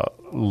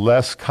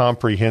less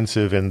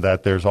comprehensive in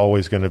that there's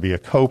always going to be a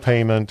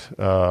co-payment,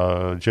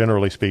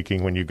 generally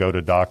speaking, when you go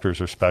to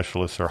doctors or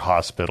specialists or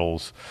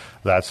hospitals,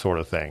 that sort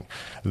of thing.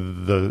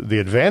 The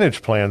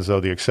Advantage plans, though,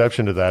 the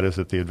exception to that is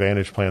that the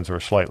Advantage plans are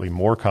slightly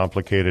more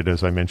complicated,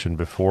 as I mentioned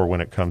before,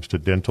 when it comes to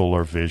dental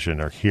or vision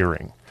or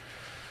hearing.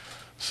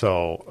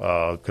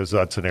 So, because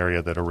that's an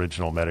area that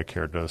original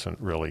Medicare doesn't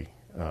really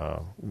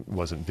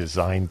wasn't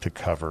designed to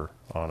cover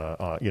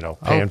on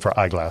paying for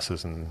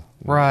eyeglasses and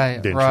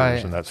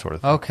dentures and that sort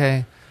of thing.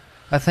 Okay,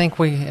 I think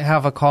we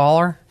have a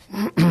caller.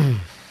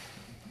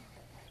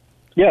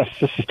 Yes,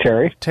 this is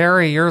Terry.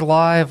 Terry, you're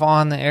live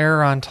on the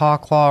air on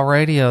Talk Law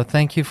Radio.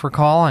 Thank you for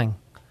calling.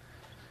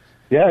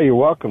 Yeah, you're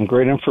welcome.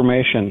 Great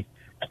information.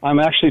 I'm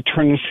actually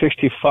turning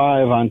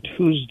 65 on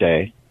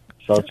Tuesday,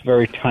 so it's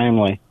very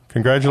timely.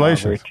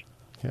 Congratulations.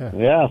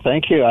 Yeah,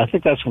 thank you. I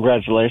think that's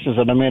congratulations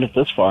that I made it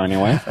this far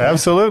anyway.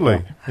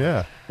 Absolutely.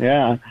 Yeah.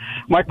 Yeah.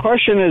 My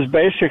question is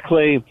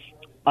basically,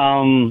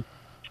 as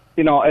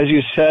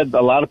you said,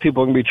 a lot of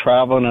people are going to be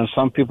traveling and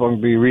some people are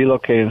going to be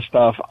relocating and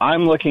stuff.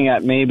 I'm looking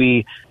at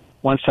maybe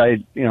once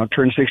I,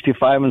 turn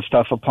 65 and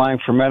stuff, applying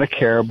for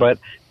Medicare, but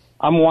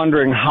I'm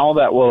wondering how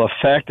that will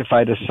affect if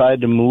I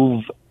decide to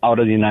move out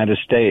of the United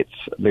States,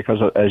 because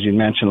as you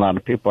mentioned, a lot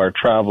of people are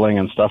traveling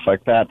and stuff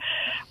like that.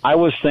 I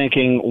was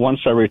thinking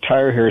once I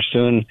retire here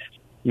soon,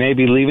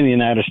 maybe leaving the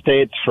United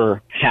States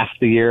for half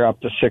the year,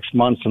 up to 6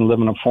 months, and live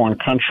in a foreign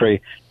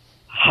country.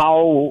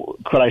 How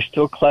could I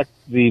still collect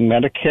the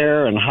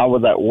Medicare, and how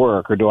would that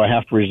work? Or do I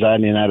have to reside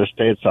in the United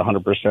States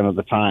 100% of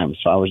the time?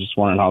 So I was just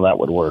wondering how that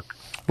would work.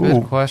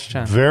 Good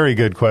question. Very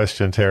good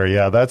question, Terry.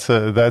 Yeah, that's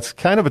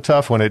kind of a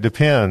tough one. It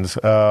depends.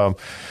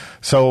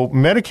 So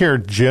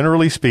Medicare,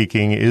 generally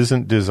speaking,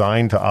 isn't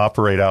designed to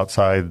operate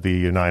outside the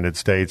United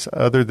States,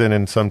 other than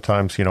in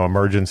sometimes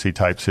emergency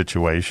type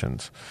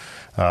situations.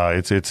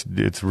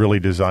 It's really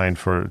designed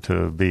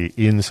to be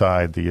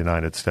inside the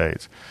United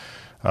States.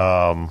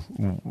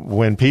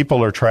 When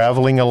people are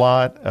traveling a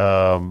lot,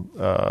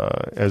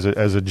 as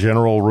a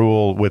general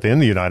rule within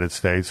the United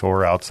States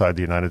or outside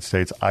the United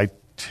States, I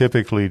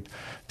typically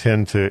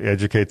tend to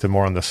educate them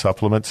more on the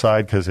supplement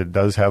side, because it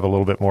does have a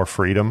little bit more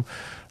freedom.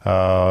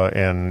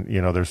 And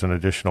there's an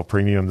additional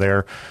premium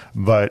there,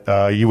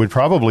 but you would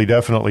probably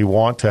definitely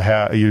want to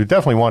have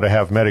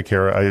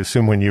Medicare. I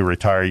assume when you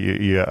retire,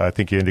 I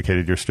think you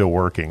indicated you're still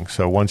working.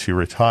 So once you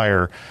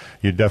retire,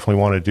 you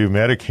definitely want to do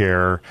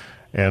Medicare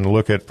and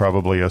look at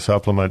probably a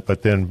supplement,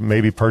 but then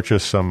maybe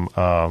purchase some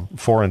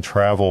foreign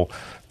travel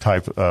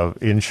type of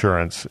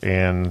insurance.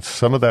 And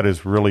some of that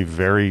is really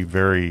very,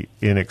 very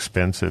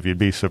inexpensive. You'd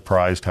be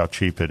surprised how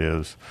cheap it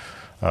is.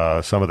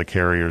 Some of the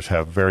carriers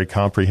have very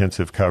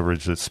comprehensive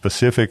coverage that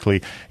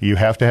specifically you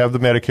have to have the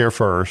Medicare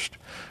first,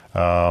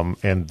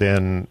 and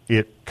then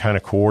it kind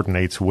of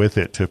coordinates with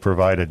it to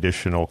provide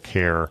additional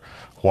care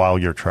while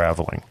you're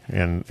traveling.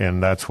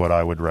 And that's what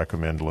I would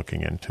recommend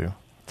looking into.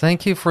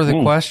 Thank you for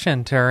the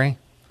question, Terry.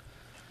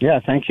 Yeah,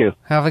 thank you.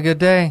 Have a good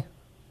day.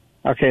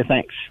 Okay,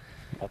 thanks.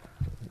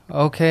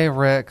 Okay,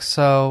 Rick.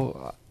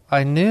 So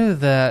I knew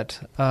that,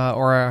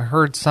 or I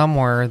heard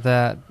somewhere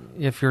that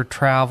if you're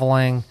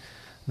traveling,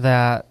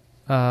 that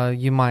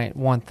you might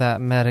want that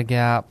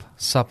Medigap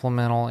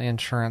supplemental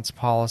insurance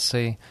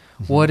policy.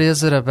 Mm-hmm. What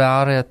is it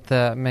about it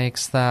that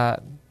makes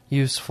that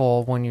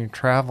useful when you're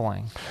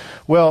traveling?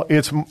 Well,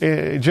 it's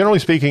generally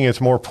speaking, it's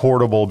more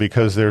portable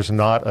because there's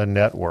not a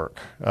network.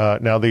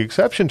 Now, the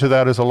exception to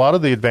that is a lot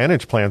of the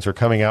Advantage plans are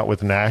coming out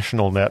with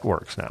national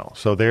networks now.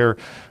 So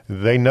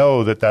they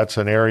know that that's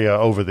an area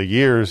over the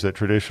years that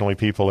traditionally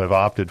people have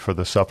opted for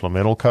the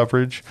supplemental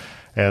coverage.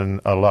 And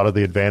a lot of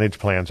the Advantage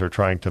plans are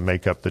trying to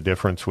make up the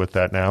difference with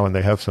that now, and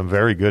they have some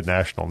very good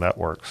national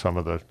networks. Some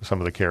of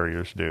the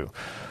carriers do.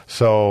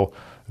 So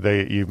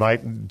you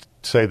might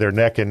say they're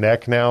neck and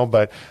neck now,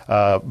 but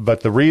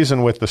the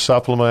reason with the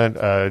supplement,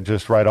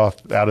 just right out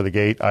of the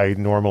gate, I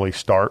normally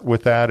start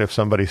with that if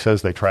somebody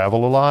says they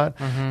travel a lot,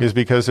 is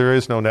because there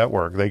is no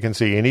network. They can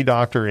see any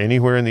doctor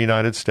anywhere in the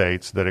United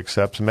States that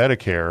accepts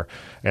Medicare,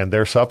 and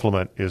their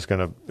supplement is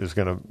going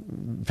to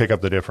pick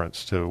up the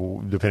difference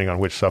depending on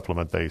which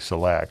supplement they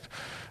select.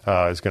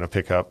 Is going to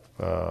pick up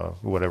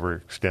whatever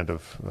extent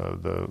of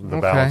the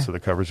balance of the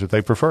coverage that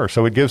they prefer.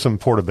 So it gives them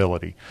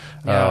portability.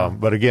 Yeah.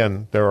 But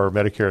again, there are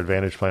Medicare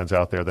Advantage plans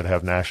out there that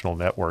have national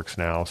networks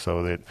now,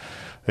 so that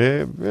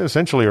they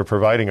essentially are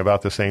providing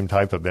about the same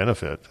type of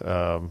benefit.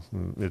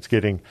 It's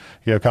getting,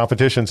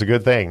 competition's a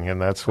good thing, and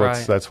that's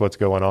what's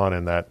going on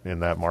in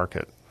that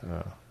market.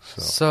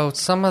 So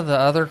some of the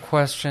other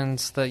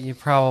questions that you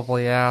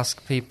probably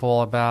ask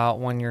people about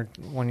when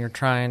you're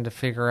trying to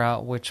figure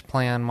out which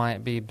plan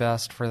might be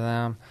best for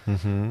them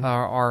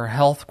are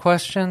health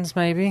questions,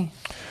 maybe?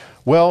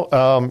 Well,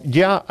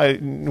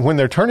 when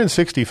they're turning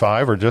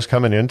 65 or just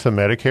coming into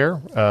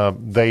Medicare,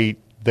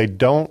 they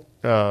don't.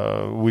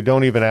 We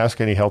don't even ask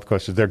any health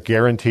questions. They're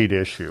guaranteed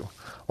issue.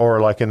 Or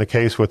like in the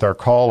case with our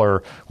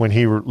caller, when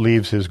he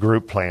leaves his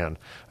group plan,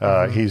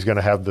 he's going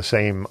to have the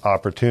same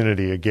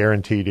opportunity, a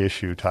guaranteed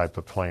issue type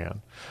of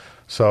plan.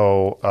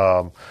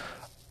 So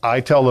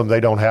I tell them they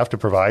don't have to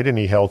provide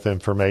any health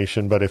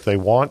information, but if they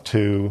want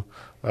to,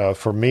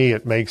 for me,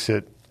 it makes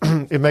it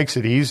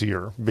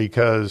easier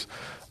because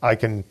I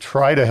can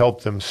try to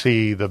help them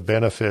see the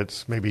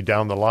benefits maybe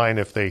down the line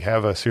if they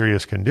have a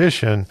serious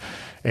condition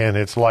and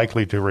it's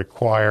likely to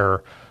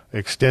require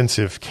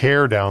extensive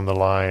care down the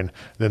line,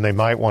 then they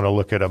might want to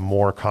look at a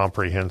more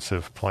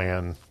comprehensive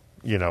plan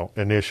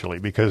initially,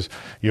 because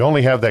you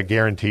only have that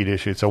guaranteed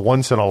issue. It's a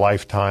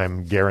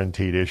once-in-a-lifetime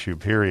guaranteed issue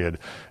period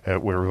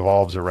where it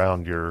revolves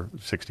around your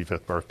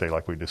 65th birthday,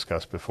 like we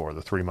discussed before,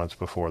 the 3 months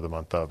before, the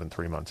month of, and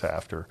 3 months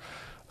after,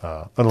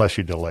 unless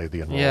you delay the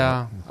enrollment.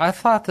 Yeah. I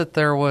thought that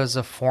there was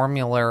a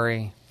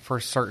formulary for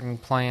certain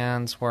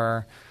plans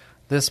where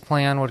this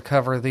plan would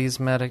cover these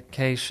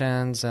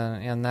medications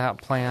and that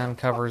plan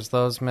covers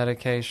those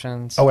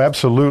medications. Oh,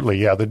 absolutely.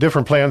 Yeah. The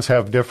different plans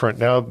have different.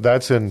 Now,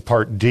 that's in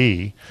Part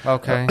D,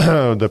 okay.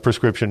 The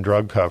prescription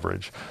drug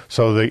coverage.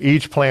 So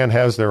each plan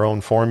has their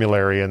own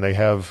formulary, and they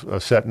have a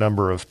set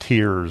number of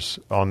tiers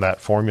on that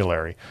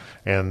formulary.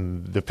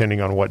 And depending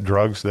on what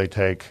drugs they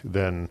take,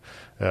 then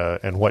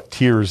and what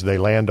tiers they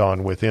land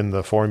on within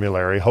the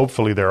formulary,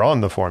 hopefully they're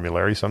on the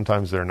formulary.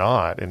 Sometimes they're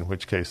not, in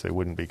which case they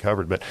wouldn't be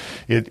covered. But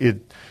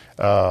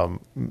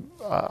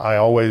I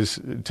always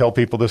tell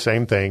people the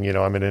same thing.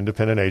 I'm an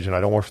independent agent.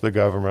 I don't work for the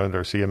government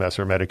or CMS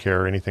or Medicare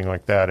or anything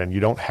like that. And you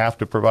don't have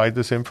to provide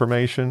this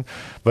information.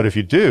 But if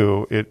you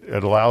do,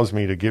 it allows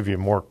me to give you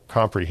more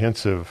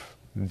comprehensive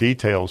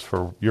details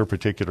for your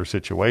particular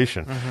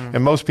situation. Mm-hmm.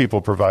 And most people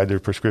provide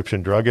their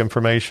prescription drug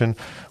information.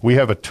 We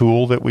have a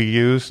tool that we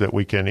use that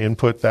we can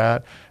input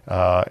that,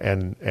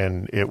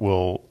 and it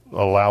will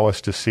allow us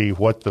to see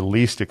what the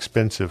least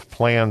expensive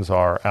plans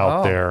are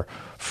out there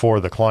for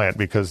the client,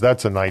 because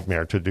that's a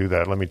nightmare to do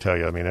that. Let me tell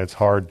you,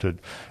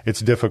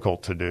 it's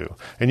difficult to do.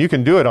 And you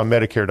can do it on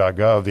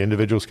Medicare.gov. The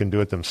individuals can do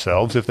it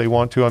themselves if they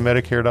want to on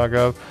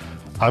Medicare.gov.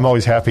 I'm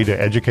always happy to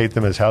educate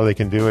them as how they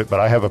can do it,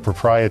 but I have a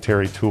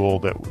proprietary tool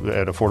that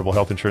at Affordable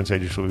Health Insurance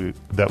Agency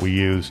that we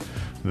use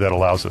that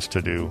allows us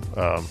to do,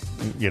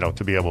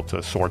 to be able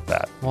to sort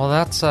that. Well,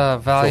 that's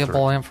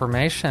valuable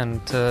information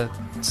to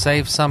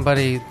save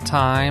somebody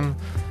time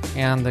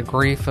and the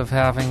grief of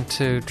having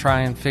to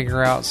try and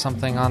figure out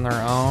something on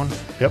their own.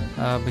 Yep.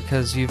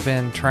 Because you've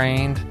been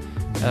trained,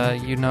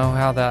 you know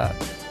how that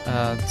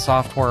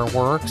software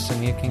works,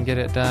 and you can get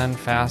it done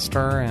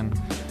faster, and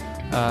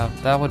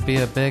that would be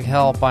a big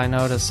help, I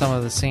know, to some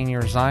of the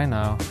seniors I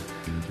know.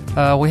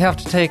 We have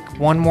to take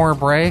one more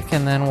break,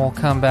 and then we'll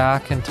come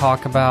back and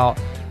talk about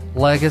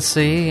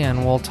legacy,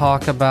 and we'll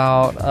talk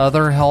about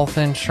other health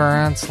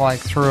insurance like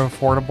through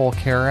Affordable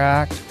Care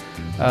Act.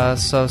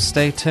 So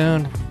stay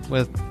tuned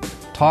with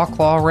Talk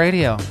Law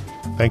Radio.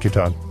 Thank you,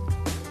 Todd.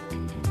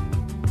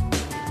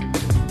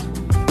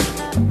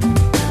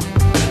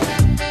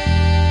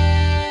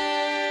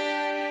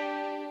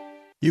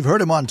 You've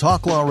heard him on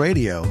Talk Law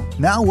Radio.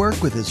 Now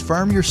work with his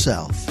firm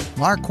yourself.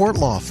 Marquardt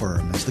Law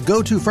Firm is the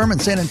go-to firm in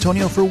San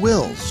Antonio for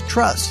wills,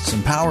 trusts,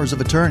 and powers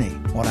of attorney.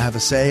 Want to have a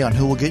say on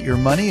who will get your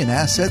money and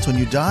assets when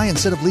you die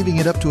instead of leaving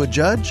it up to a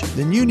judge?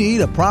 Then you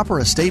need a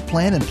proper estate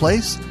plan in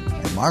place,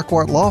 and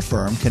Marquardt Law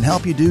Firm can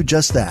help you do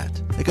just that.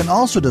 They can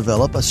also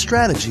develop a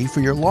strategy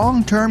for your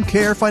long-term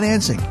care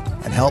financing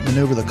and help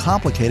maneuver the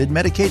complicated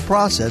Medicaid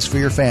process for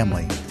your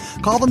family.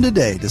 Call them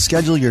today to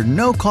schedule your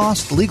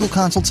no-cost legal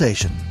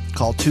consultation.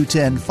 Call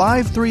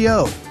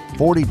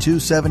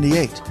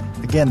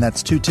 210-530-4278. Again,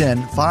 that's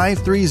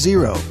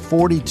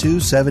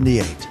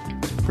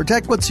 210-530-4278.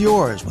 Protect what's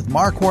yours with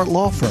Marquardt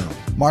Law Firm.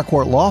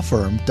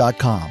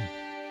 MarquardtLawFirm.com.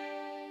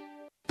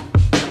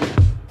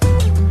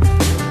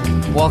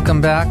 Welcome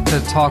back to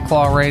Talk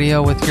Law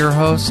Radio with your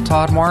host,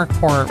 Todd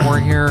Marquardt. We're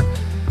here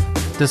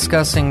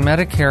discussing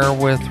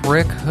Medicare with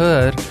Rick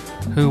Hood,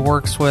 who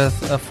works with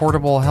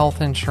Affordable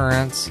Health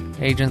Insurance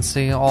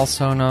Agency,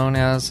 also known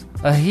as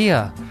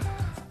AHIA.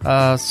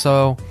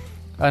 So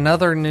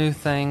another new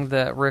thing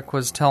that Rick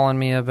was telling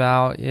me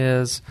about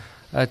is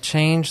a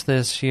change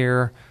this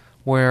year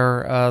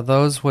where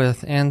those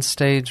with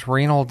end-stage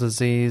renal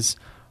disease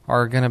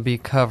are going to be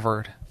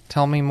covered.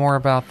 Tell me more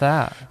about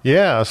that.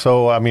 Yeah,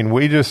 so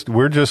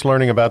we're just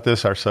learning about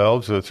this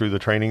ourselves through the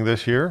training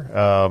this year.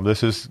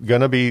 This is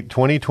going to be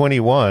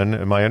 2021,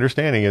 and my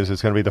understanding is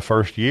it's going to be the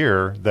first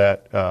year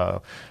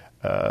that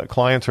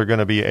clients are going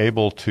to be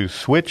able to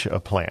switch a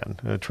plan.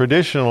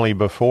 Traditionally,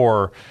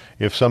 before,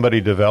 if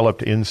somebody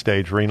developed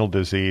end-stage renal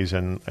disease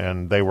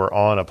and they were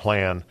on a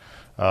plan,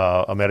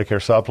 a Medicare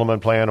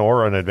supplement plan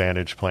or an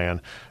Advantage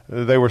plan,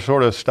 they were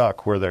sort of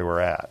stuck where they were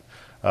at.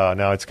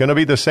 Now, it's going to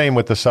be the same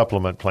with the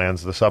supplement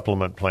plans. The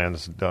supplement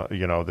plans,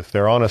 if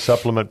they're on a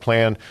supplement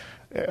plan,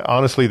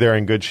 honestly, they're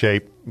in good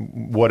shape,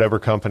 whatever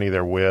company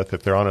they're with,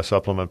 if they're on a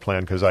supplement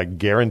plan, because I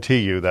guarantee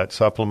you that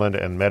supplement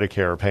and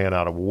Medicare are paying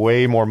out of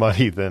way more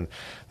money than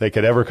they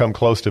could ever come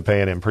close to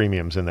paying in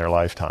premiums in their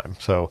lifetime.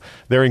 So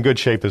they're in good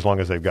shape as long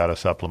as they've got a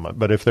supplement.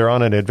 But if they're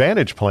on an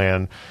Advantage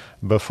plan,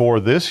 before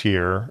this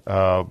year,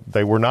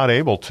 they were not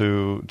able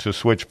to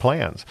switch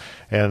plans.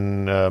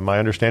 And my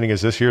understanding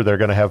is this year they're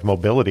going to have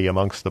mobility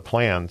amongst the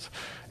plans,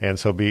 and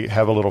so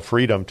have a little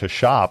freedom to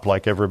shop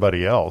like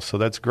everybody else. So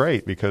that's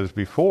great, because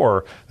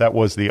before that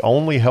was the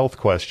only health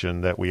question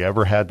question that we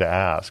ever had to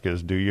ask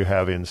is, do you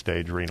have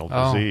end-stage renal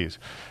disease?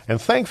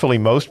 And thankfully,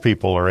 most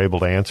people are able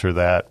to answer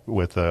that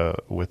with a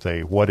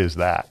what is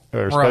that?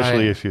 Or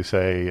especially if you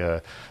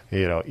say,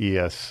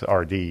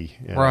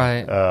 ESRD.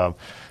 Right.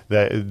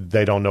 That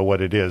they don't know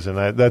what it is,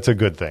 and that's a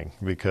good thing,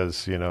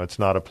 because it's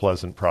not a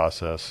pleasant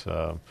process.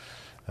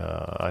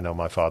 I know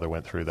my father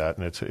went through that,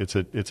 and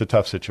it's a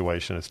tough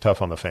situation. It's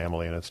tough on the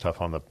family, and it's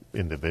tough on the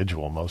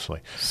individual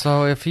mostly.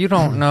 So if you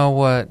don't know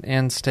what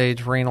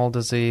end-stage renal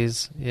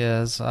disease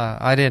is,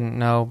 I didn't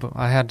know, but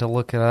I had to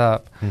look it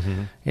up.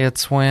 Mm-hmm.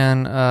 It's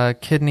when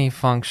kidney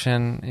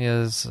function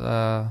is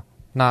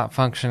not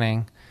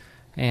functioning,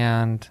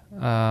 and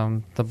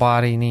the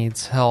body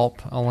needs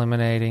help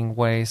eliminating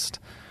waste.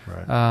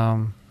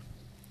 Right.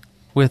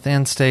 With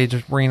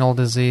end-stage renal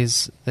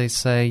disease, they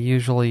say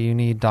usually you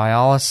need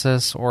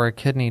dialysis or a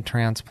kidney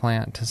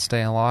transplant to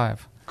stay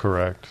alive.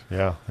 Correct.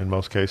 Yeah. In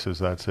most cases,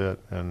 that's it.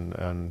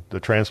 And the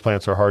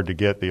transplants are hard to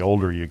get the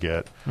older you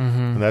get. Mm-hmm.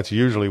 And that's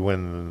usually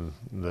when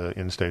the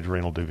end-stage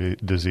renal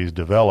disease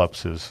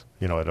develops, is,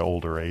 at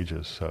older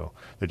ages. So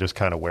they just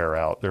kind of wear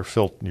out. They're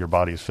your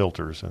body's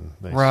filters, and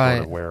they sort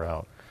of wear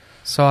out.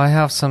 So I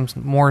have some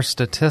more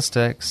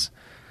statistics.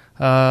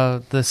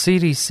 The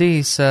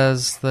CDC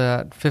says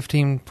that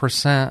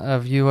 15%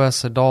 of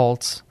U.S.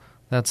 adults,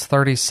 that's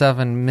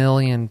 37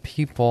 million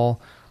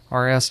people,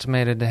 are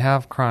estimated to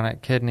have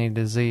chronic kidney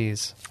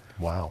disease.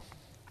 Wow.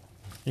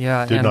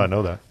 Yeah. Did not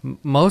know that.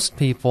 Most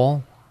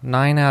people,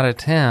 9 out of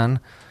 10,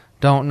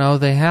 don't know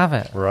they have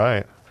it.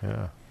 Right,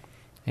 yeah.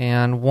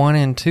 And 1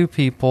 in 2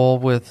 people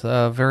with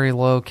very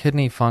low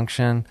kidney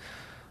function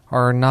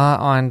are not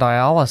on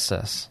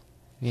dialysis,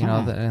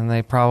 and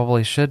they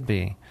probably should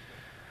be.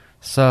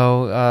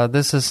 So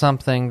this is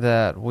something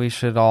that we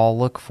should all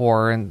look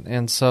for.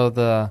 And so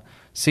the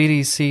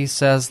CDC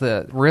says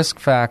that risk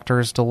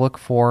factors to look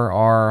for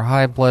are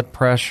high blood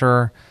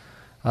pressure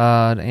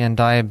and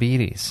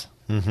diabetes.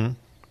 Mm-hmm.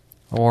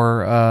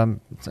 Or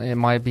it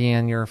might be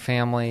in your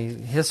family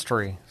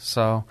history.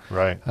 So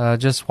right.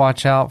 Just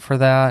watch out for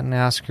that and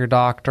ask your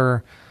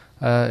doctor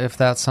if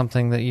that's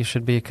something that you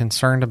should be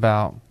concerned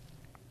about.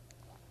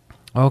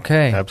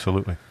 Okay.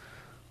 Absolutely.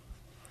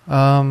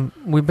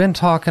 We've been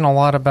talking a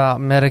lot about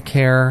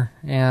Medicare,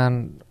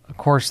 and of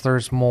course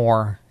there's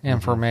more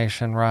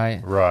information, right?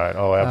 Right.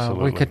 Oh,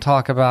 absolutely. We could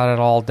talk about it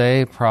all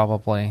day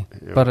probably,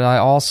 but I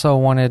also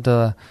wanted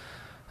to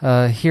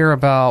hear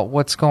about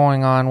what's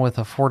going on with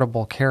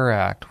Affordable Care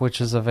Act, which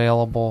is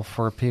available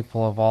for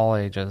people of all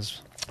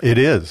ages. It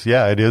is.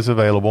 Yeah, it is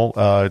available.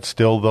 It's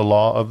still the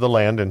law of the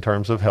land in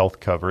terms of health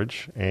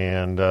coverage.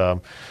 And now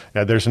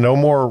there's no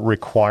more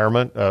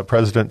requirement.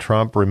 President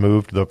Trump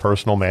removed the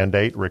personal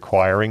mandate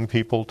requiring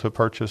people to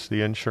purchase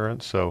the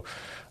insurance. So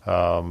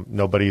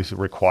nobody's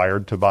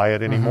required to buy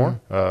it anymore.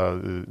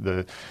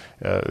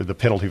 The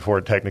penalty for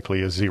it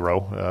technically is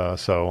 $0,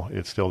 so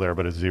it's still there,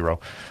 but it's $0.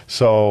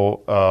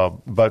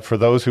 So, but for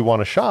those who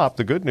want to shop,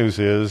 the good news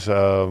is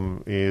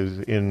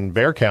in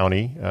Bexar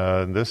County,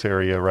 in this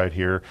area right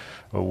here,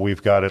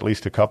 we've got at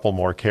least a couple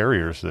more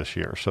carriers this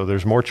year. So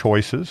there's more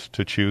choices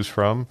to choose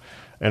from.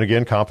 And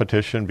again,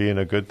 competition being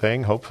a good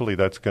thing, hopefully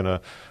that's going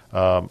to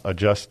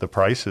adjust the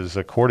prices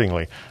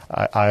accordingly.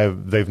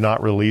 They've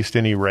not released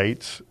any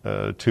rates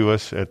to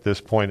us at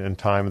this point in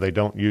time. They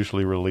don't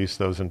usually release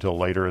those until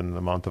later in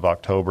the month of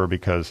October,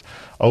 because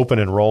open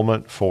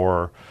enrollment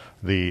for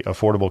the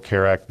Affordable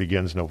Care Act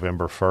begins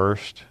November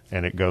 1st,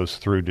 and it goes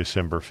through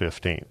December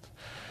 15th.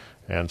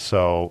 And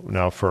so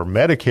now for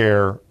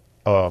Medicare,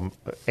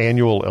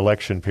 annual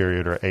election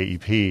period, or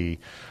AEP,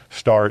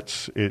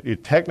 starts,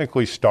 it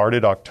technically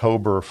started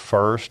October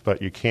 1st,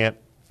 but you can't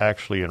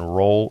actually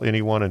enroll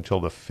anyone until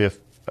the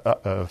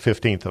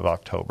 15th of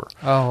October.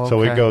 Oh, okay.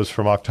 So it goes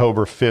from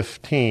October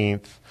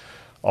 15th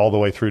all the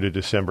way through to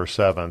December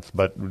 7th.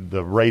 But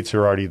the rates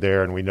are already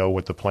there, and we know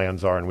what the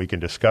plans are, and we can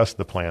discuss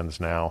the plans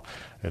now.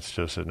 It's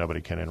just that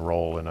nobody can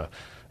enroll in a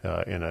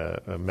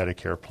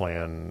Medicare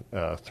plan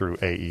through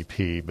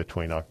AEP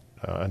between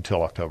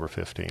until October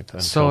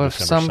 15th. So if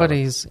December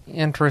somebody's 7th.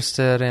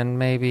 interested in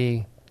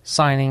maybe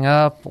signing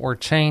up or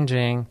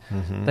changing,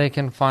 they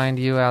can find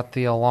you at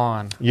the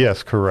Elan.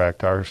 Yes,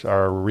 correct.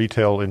 Our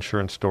retail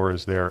insurance store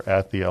is there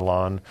at the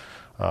Elan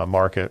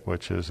Market,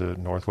 which is at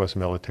Northwest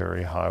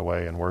Military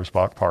Highway and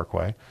Wurzbach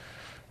Parkway.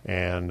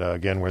 And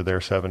again, we're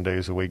there 7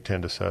 days a week,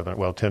 10 to 7.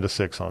 Well, 10 to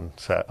 6 on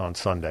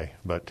Sunday,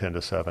 but 10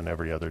 to 7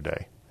 every other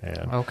day.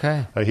 And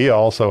okay. He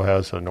also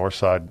has a north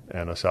side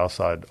and a south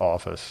side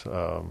office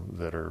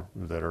that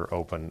are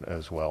open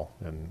as well,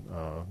 and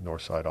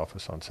north side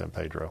office on San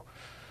Pedro.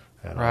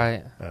 And,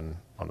 right. And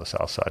on the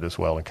south side as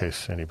well, in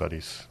case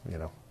anybody's,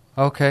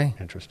 okay.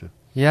 interested.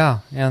 Yeah,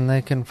 and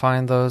they can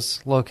find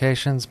those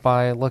locations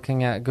by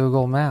looking at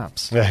Google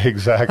Maps. Yeah,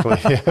 exactly.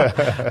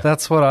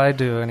 That's what I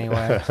do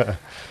anyway.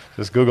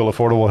 Just Google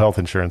Affordable Health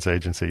Insurance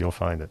Agency. You'll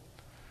find it.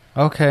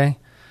 Okay.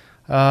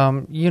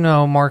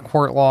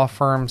 Marquardt Law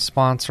Firm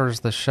sponsors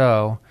the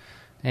show,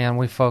 and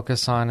we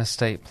focus on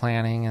estate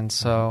planning, and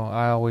so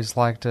I always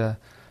like to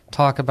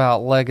talk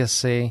about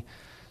legacy.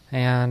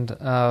 And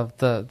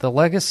the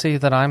legacy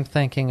that I'm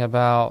thinking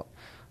about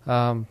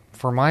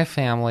for my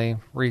family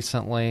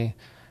recently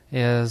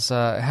is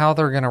how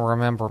they're going to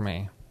remember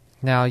me.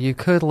 Now, you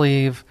could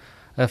leave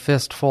a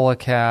fistful of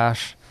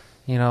cash,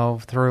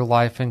 through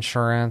life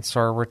insurance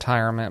or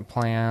retirement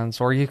plans,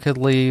 or you could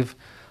leave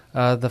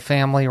the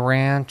family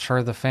ranch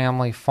or the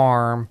family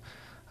farm,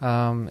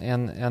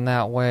 and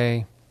that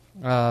way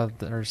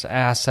there's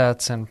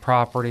assets and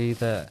property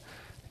that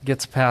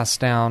gets passed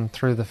down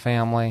through the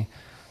family.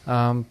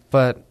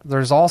 But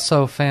there's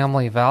also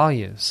family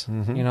values.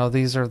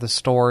 These are the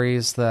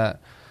stories that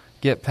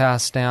get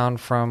passed down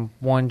from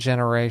one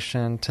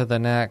generation to the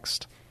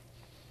next.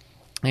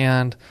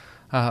 And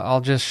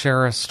I'll just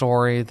share a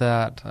story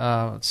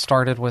that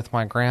started with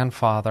my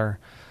grandfather,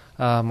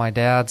 my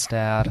dad's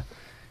dad.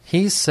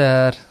 He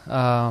said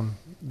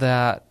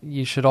that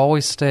you should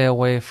always stay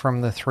away from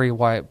the 3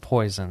 white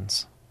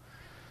poisons.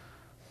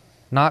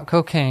 Not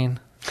cocaine.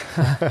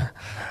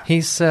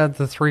 He said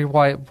the 3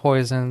 white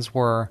poisons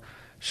were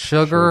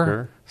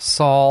sugar,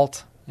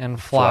 salt, and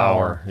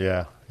flour.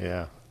 Yeah.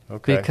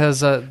 Okay.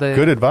 Because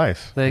good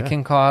advice. They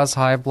can cause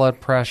high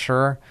blood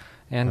pressure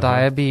and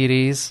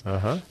diabetes.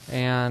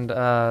 And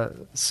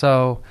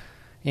so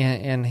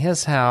in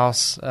his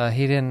house,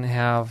 he didn't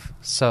have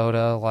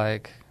soda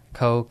like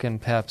Coke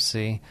and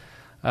Pepsi.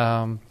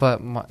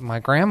 But my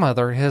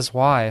grandmother, his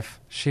wife,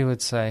 she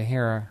would say,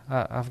 "Here,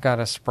 I've got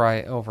a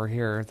Sprite over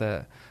here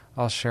that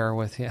I'll share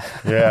with you."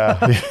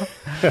 Yeah.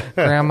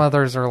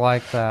 Grandmothers are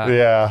like that.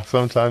 Yeah,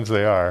 sometimes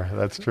they are.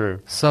 That's true.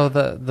 So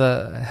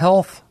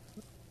the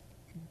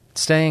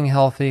staying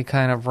healthy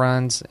kind of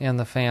runs in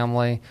the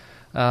family.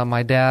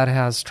 My dad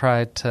has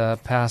tried to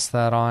pass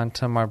that on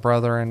to my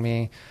brother and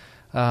me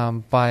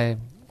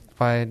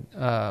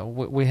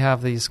we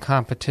have these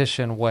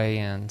competition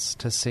weigh-ins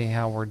to see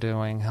how we're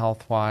doing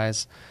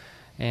health-wise.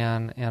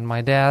 And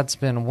my dad's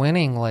been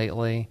winning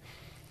lately.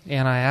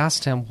 And I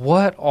asked him,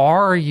 "What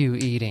are you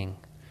eating?"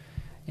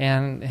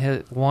 And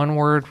his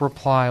one-word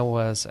reply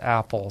was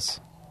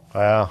apples.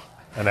 Wow.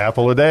 An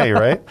apple a day,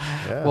 right?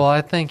 Yeah. Well,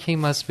 I think he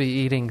must be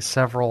eating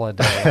several a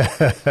day.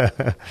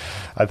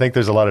 I think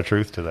there's a lot of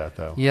truth to that,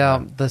 though.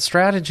 Yeah, the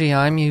strategy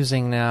I'm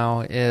using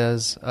now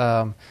is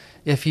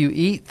if you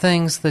eat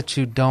things that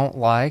you don't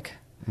like,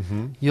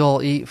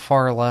 you'll eat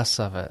far less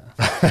of it.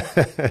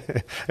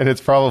 And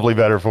it's probably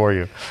better for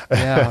you.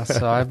 Yeah,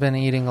 so I've been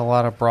eating a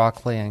lot of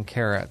broccoli and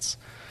carrots.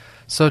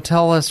 So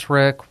tell us,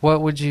 Rick,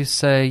 what would you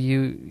say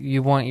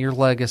you want your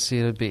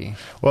legacy to be?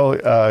 Well,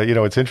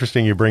 it's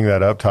interesting you bring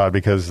that up, Todd,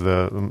 because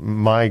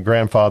my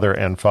grandfather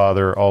and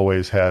father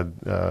always had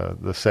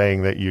the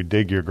saying that you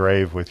dig your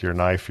grave with your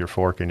knife, your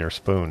fork, and your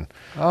spoon.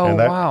 Oh, and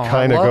that wow.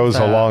 kind of goes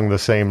that. along the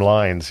same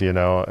lines,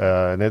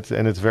 and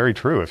it's very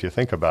true if you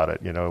think about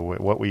it.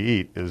 What we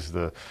eat is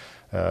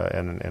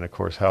and of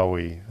course how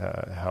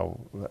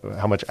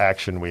much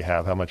action we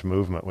have, how much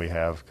movement we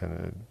have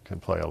can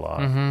play a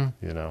lot.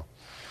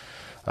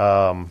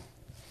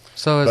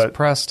 So is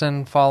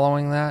Preston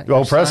following that?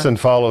 Well, Preston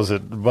follows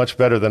it much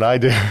better than I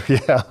do.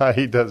 Yeah,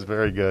 he does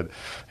very good.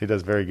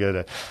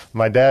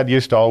 My dad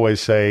used to always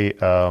say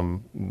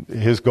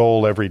his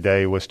goal every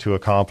day was to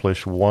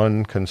accomplish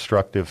one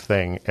constructive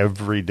thing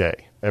every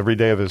day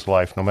of his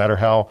life, no matter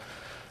how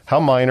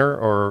minor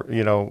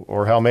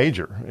or how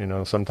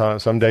major.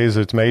 Sometimes some days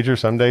it's major,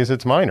 some days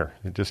it's minor.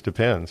 It just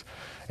depends.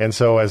 And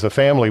so as a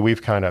family,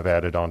 we've kind of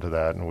added on to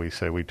that, and we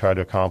say we try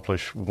to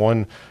accomplish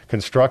one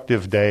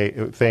constructive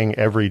thing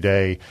every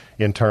day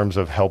in terms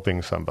of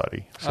helping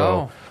somebody.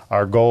 So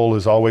our goal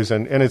is always,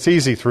 and it's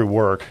easy through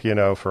work,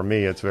 for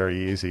me it's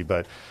very easy,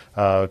 but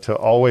to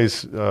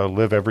always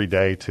live every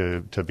day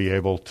to be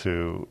able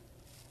to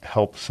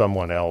help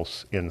someone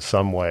else in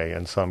some way,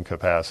 in some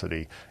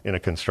capacity, in a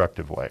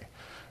constructive way.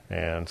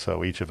 And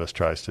so each of us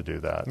tries to do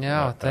that.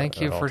 Yeah, thank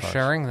you for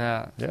sharing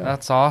that. Yeah.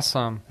 That's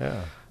awesome.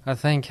 Yeah. I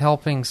think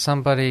helping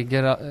somebody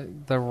get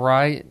the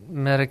right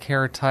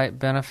Medicare-type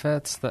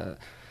benefits,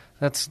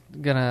 that's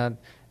going to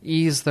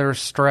ease their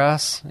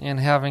stress in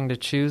having to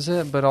choose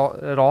it, but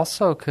it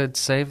also could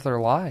save their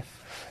life.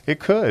 It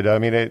could. I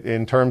mean,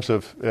 in terms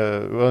of,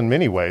 in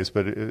many ways,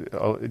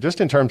 but just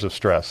in terms of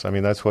stress. I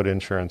mean, that's what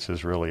insurance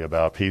is really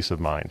about, peace of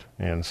mind.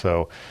 And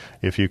so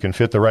if you can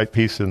fit the right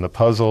piece in the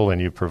puzzle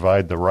and you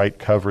provide the right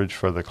coverage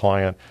for the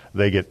client,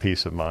 they get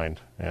peace of mind.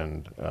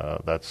 And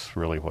that's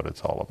really what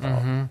it's all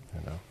about.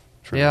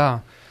 Truly.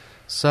 Yeah.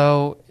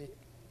 So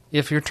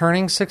if you're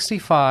turning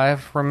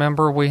 65,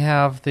 remember we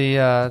have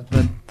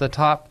the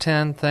top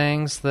 10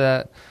 things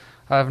that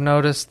I've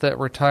noticed that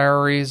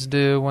retirees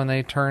do when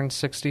they turn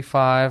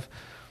 65.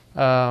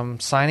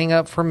 Signing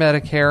up for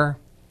Medicare.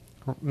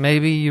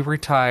 Maybe you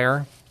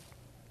retire.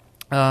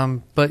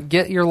 But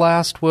get your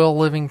last will,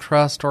 living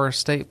trust, or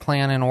estate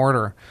plan in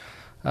order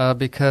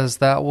because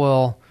that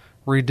will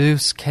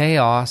reduce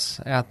chaos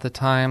at the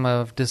time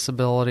of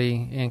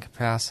disability,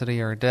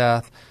 incapacity, or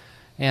death.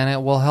 And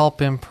it will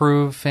help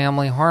improve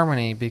family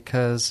harmony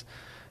because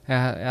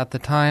at the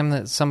time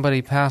that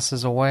somebody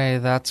passes away,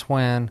 that's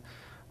when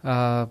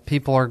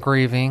people are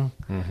grieving,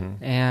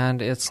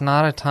 and it's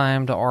not a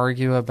time to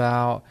argue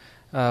about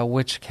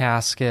which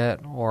casket,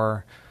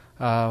 or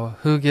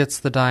who gets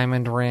the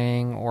diamond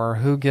ring, or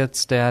who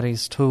gets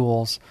daddy's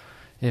tools.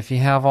 If you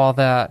have all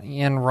that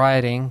in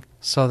writing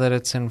so that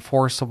it's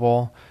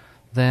enforceable,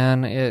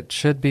 then it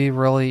should be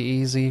really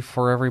easy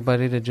for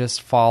everybody to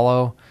just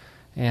follow,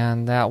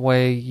 and that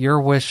way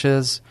your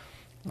wishes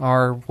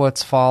are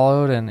what's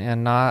followed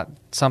and not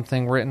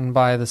something written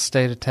by the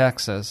state of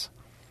Texas.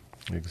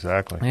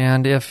 Exactly.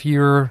 And if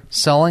you're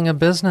selling a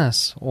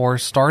business or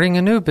starting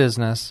a new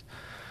business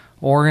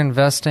or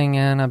investing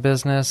in a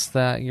business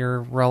that your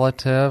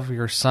relative,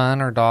 your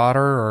son or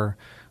daughter or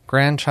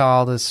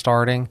grandchild is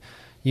starting,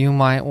 you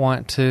might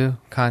want to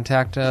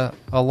contact a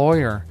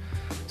lawyer.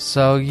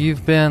 So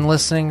you've been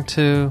listening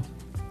to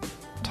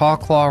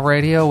Talk Law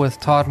Radio with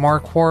Todd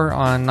Marquardt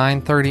on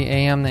 9:30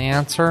 a.m. The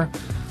Answer.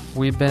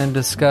 We've been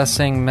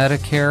discussing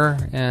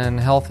Medicare and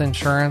health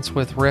insurance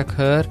with Rick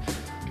Hood.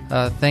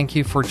 Thank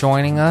you for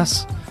joining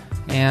us.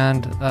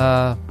 And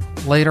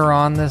later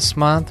on this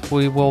month,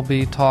 we will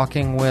be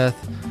talking with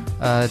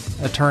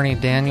attorney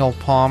Daniel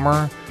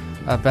Palmer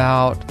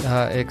about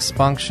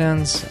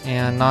expunctions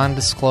and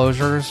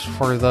non-disclosures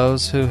for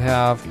those who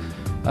have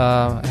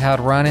had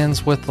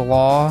run-ins with the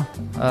law.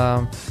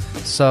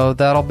 So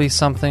that'll be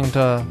something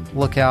to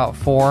look out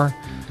for.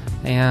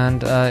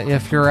 And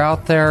if you're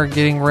out there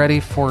getting ready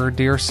for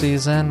deer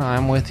season,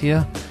 I'm with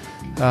you.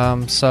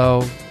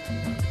 So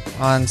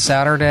on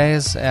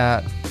Saturdays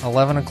at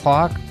 11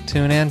 o'clock,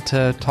 tune in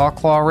to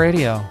Talk Law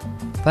Radio.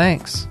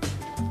 Thanks.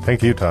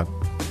 Thank you, Todd.